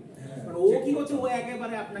স্যাম্পল বই, মানে ও কি করছে, ও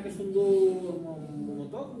একেবারে আপনাকে সুন্দর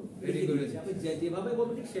মতো রেডি করেছে, আপনি যেভাবে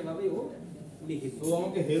বলবেন ঠিক সেভাবেই ও লিখে দিচ্ছে। ও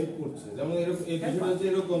আমাকে হেল্প করছে। যেমন এরকম এই বিষয়টা হচ্ছে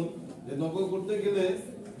এরকম যে নকল করতে গেলে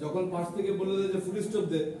যখন পাশ থেকে বলে দেয় যে ফুল স্টপ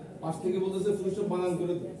দে, পাশ থেকে বলতেছে ফুল স্টপ বানান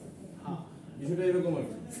করে দে, বিষয়টা এরকম আর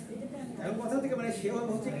কি। এখন কথা থেকে মানে সে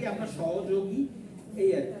হচ্ছে কি আপনার সহযোগী, এই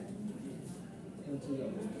আর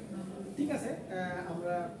ঠিক আছে।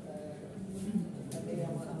 আমরা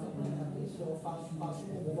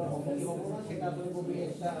সেটা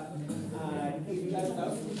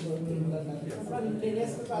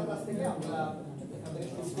থেকে আমরা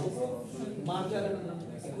মার্জার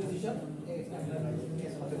অ্যাকুইজিশন।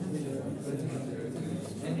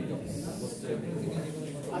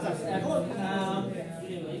 আচ্ছা, এখন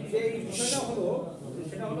যে বিষয়টা হলো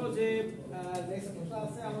সেটা হলো যে নেক্সট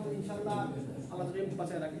ক্লাসে আমাদের ইনশাআল্লাহ আমাদের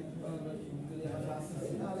বাঁচায় রাখি,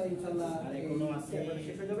 তাহলে ইনশাআল্লাহ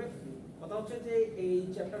শেষ হয়ে যাবে। কথা হচ্ছে যে এই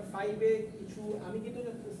চ্যাপ্টার 5-এ কিছু আমি কিন্তু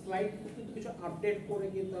স্লাইড কিন্তু কিছু আপডেট করে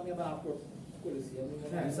কিন্তু আমি আবার আপলোড করেছি।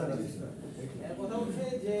 কথা হচ্ছে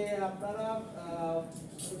যে আপনারা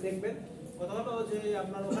দেখবেন, কথা হলো যে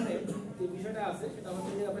আপনার ওখানে যে বিষয়টা আছে সেটা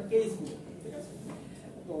হচ্ছে যে আপনার কেসগুলো, ঠিক আছে।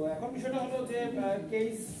 তো এখন বিষয়টা হলো যে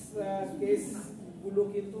কেসগুলো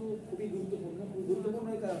কিন্তু খুবই গুরুত্বপূর্ণ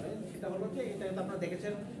এই কারণে, সেটা হলো যে এটা কিন্তু আপনারা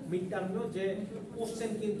দেখেছেন মিড টার্মেও যে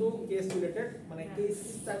কোশ্চেন কিন্তু কেস রিলেটেড, মানে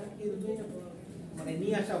কেসটা কিন্তু মানে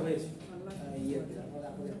নিয়ে আসা হয়েছে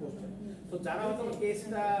আপনাদের কোশ্চেন। তো যারা হয়তো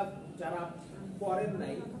কেসটা যারা পড়েন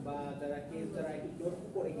নাই বা যারা কেস যারা ইগনোর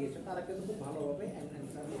করে গিয়েছে তারা কিন্তু খুব ভালোভাবে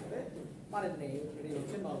অ্যান্সার করতে পারেন নাই, এটাই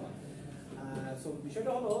হচ্ছে নর্মাল। সো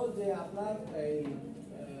বিষয়টা হলো যে আপনার এই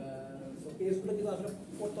কেসগুলো কিন্তু আসলে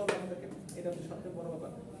করতে হবে আমাদেরকে, এটা হচ্ছে সবচেয়ে বড়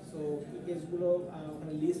ব্যাপার। সো কেসগুলো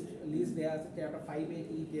ওখানে লিস্ট দেওয়া আছে, চ্যাপ্টার 5-এ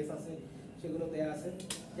কি কেস আছে সেগুলো দেওয়া আছে,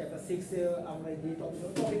 চ্যাপ্টার 6-এ আমরা যে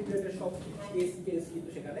টপিক রিলেটেড সব কেস কিন্তু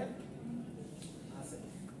সেখানে আছে,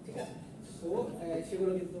 ঠিক আছে। তো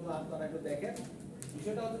সেগুলো কিন্তু আপনারা একটু দেখেন।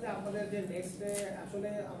 বিষয়টা হচ্ছে যে আপনাদের যে নেক্সট আসলে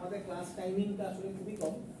আমাদের ক্লাস টাইমিংটা আসলে খুবই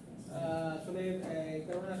কম, আসলে এই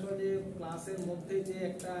কারণে আসলে যে ক্লাসের মধ্যে যে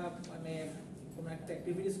একটা মানে কোনো একটা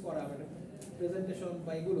অ্যাক্টিভিটিস করা, মানে প্রেজেন্টেশন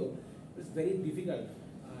বা এগুলো it's very difficult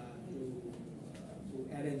to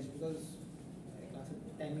arrange, because ক্লাসের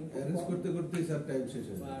টাইমিং অ্যারেঞ্জ করতে স্যার টাইম শেষ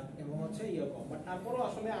হয় এবং হচ্ছে ইয়ে কম, বাট তারপরেও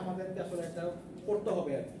আসলে আমাদেরকে আসলে একটা করতে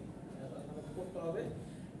হবে আর কি, করতে হবে।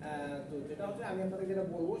 তো যেটা হচ্ছে আমি আপনাদের যেটা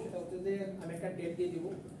বলবো সেটা হচ্ছে যে আমি একটা ডেট দিয়ে দিব,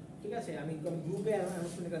 ঠিক আছে, আমি গ্রুপে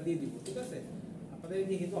অ্যানাউন্সমেন্টটা দিয়ে দিব, ঠিক আছে। আপনাদের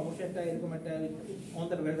কিন্তু অবশ্যই একটা এরকম একটা on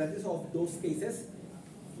the basis of those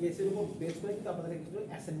কেসের উপর বেস করে কিন্তু আপনাদের কিছু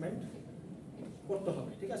অ্যাসাইনমেন্ট করতে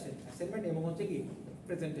হবে, ঠিক আছে। অ্যাসাইনমেন্ট এবং হচ্ছে কি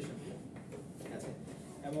প্রেজেন্টেশন, ঠিক আছে।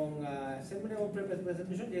 এবং অ্যাসাইনমেন্ট এবং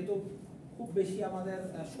প্রেজেন্টেশন যেহেতু খুব বেশি আমাদের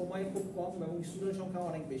সময় খুব কম এবং স্টুডেন্ট সংখ্যা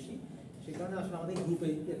অনেক বেশি, সেই কারণে আসলে আমাদের গ্রুপে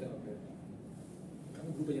যেতে হবে,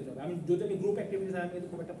 গ্রুপে যেতে হবে। আমি গ্রুপ অ্যাক্টিভিটিস আমি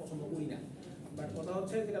খুব একটা পছন্দ করি না, বাট কথা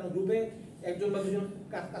হচ্ছে যে কারণ গ্রুপে একজন বা দুজন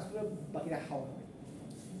কাজ করে বাকিরা খাওয়া হবে,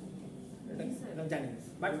 এটা জানি।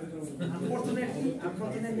 বাট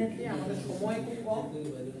আনফরচুনেটলি আমাদের সময় খুব কম,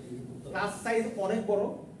 ক্লাস সাইজ অনেক বড়,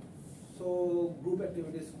 সো গ্রুপ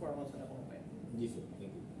অ্যাক্টিভিটিস করানো ছাড়া কোনো উপায় নেই।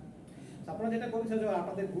 আপনারা যেটা করছেন যে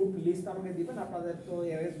আপনাদের গ্রুপ লিস্ট আমাকে দিবেন, আপনাদের তো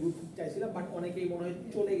এআরএস গ্রুপ চাইছিলাম, বাট অনেকেই মনে হয়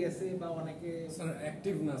চলে গেছে বা অনেকে স্যার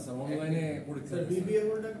অ্যাক্টিভ না, স্যার অনলাইনে পরীক্ষা স্যার বিবিএ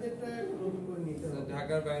হোল্ডারদেরটা নতুন করে নিতে হবে,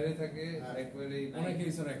 ঢাকার বাইরে থাকে একবারে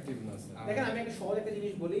অনেকেই স্যার অ্যাক্টিভ না স্যার। দেখেন আমি একটা সহজ একটা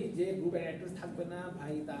জিনিস বলি যে গ্রুপ অ্যাক্টিভ থাকবে না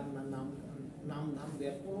ভাই, তার নাম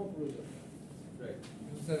দেওয়ার কোনো প্রয়োজন নেই।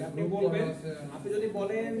 আপনি বলবেন, আপনি যদি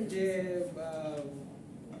বলেন যে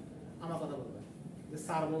আমার কথা বলবেন যে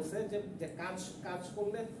স্যার বলছে যে কাজ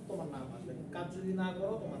করলে তোমার নাম আসবে, কাজ যদি না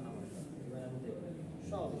করো তোমার নাম আসবে,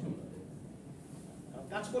 সব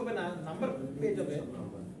কাজ করবে না নাম্বার পেয়ে যাবে,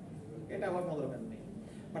 এটা আমার কোনো দরকার নেই।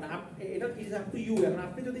 বাট এটা ইজ আপ টু ইউ। এখন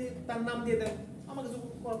আপনি যদি তার নাম দিয়ে দেন আমার কিছু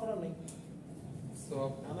করার নেই,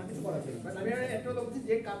 আমার কিছু করার নেই। বাট আমি একটা কথা বলছি,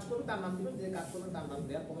 যে কাজ করবে তার নাম দিবেন, যে কাজ করবে তার নাম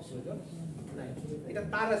দেওয়ার কোনো প্রয়োজন নাই, এটা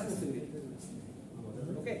তার রেসপন্সিবিলিটি।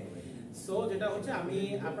 ওকে, সো যেটা হচ্ছে আমি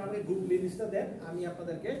আপনাদের গ্রুপ লিস্টটা দেন, আমি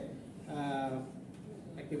আপনাদেরকে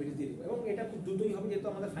অ্যাক্টিভিটি দিয়ে দিব, এবং এটা খুব দ্রুতই হবে যেহেতু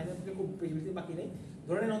আমাদের ফাইনাল থেকে খুব বেশি বাকি নেই।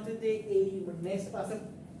 ধরে নেন হচ্ছে যে এই নেক্সট ক্লাসের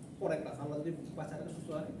পরের ক্লাস আমরা যদি বাচ্চাটাকে সুস্থ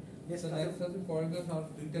হয় নেক্সট নেক্সট ক্লাসে পরের ক্লাস আর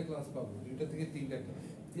 2টা ক্লাস পাবো 2টা থেকে 3টা ক্লাস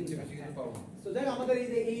 3টা বেশি কিন্তু পাবো না সো দেখ আমাদের এই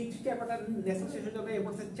যে এই চ্যাপ্টারটা নেক্সট সেশন হবে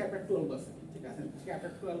এরপর চ্যাপ্টার 12 আছে ঠিক আছে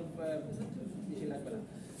চ্যাপ্টার 12 বেশি লাগবে না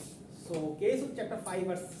সো কেস অফ চ্যাপ্টার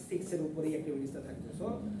 5 আর 6 এর উপরেই অ্যাক্টিভিটিসটা থাকবে সো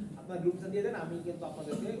আপনার গ্রুপটা দিয়ে দেন আমি কিন্তু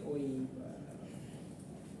আপনাদেরকে ওই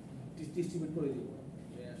ডিস্ট্রিবিউট করে দিব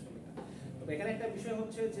যে আসলে তবে এখানে একটা বিষয়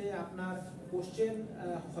হচ্ছে যে আপনার কোশ্চেন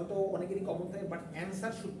হয়তো অনেকেরই কমন থাকে but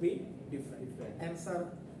answer should be different answer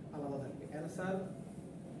আলাদা থাকবে অ্যানসার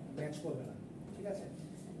ম্যাচ করবে না ঠিক আছে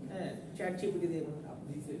হ্যাঁ চ্যাট জিপিটি দিয়ে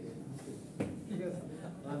আপনি ঠিক আছে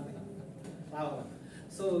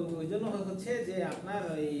সো ওই জন্য হচ্ছে যে আপনার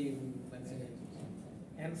ওই মানে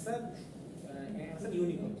অ্যানসার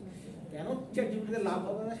ইউনিক হবে কেন চ্যাট জিপিটিতে লাভ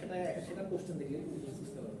হবে না সেটা কোশ্চেন দেখলে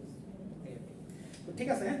বুঝতে পারবেন ঠিক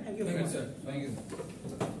আছে হ্যাঁ thank you sir thank you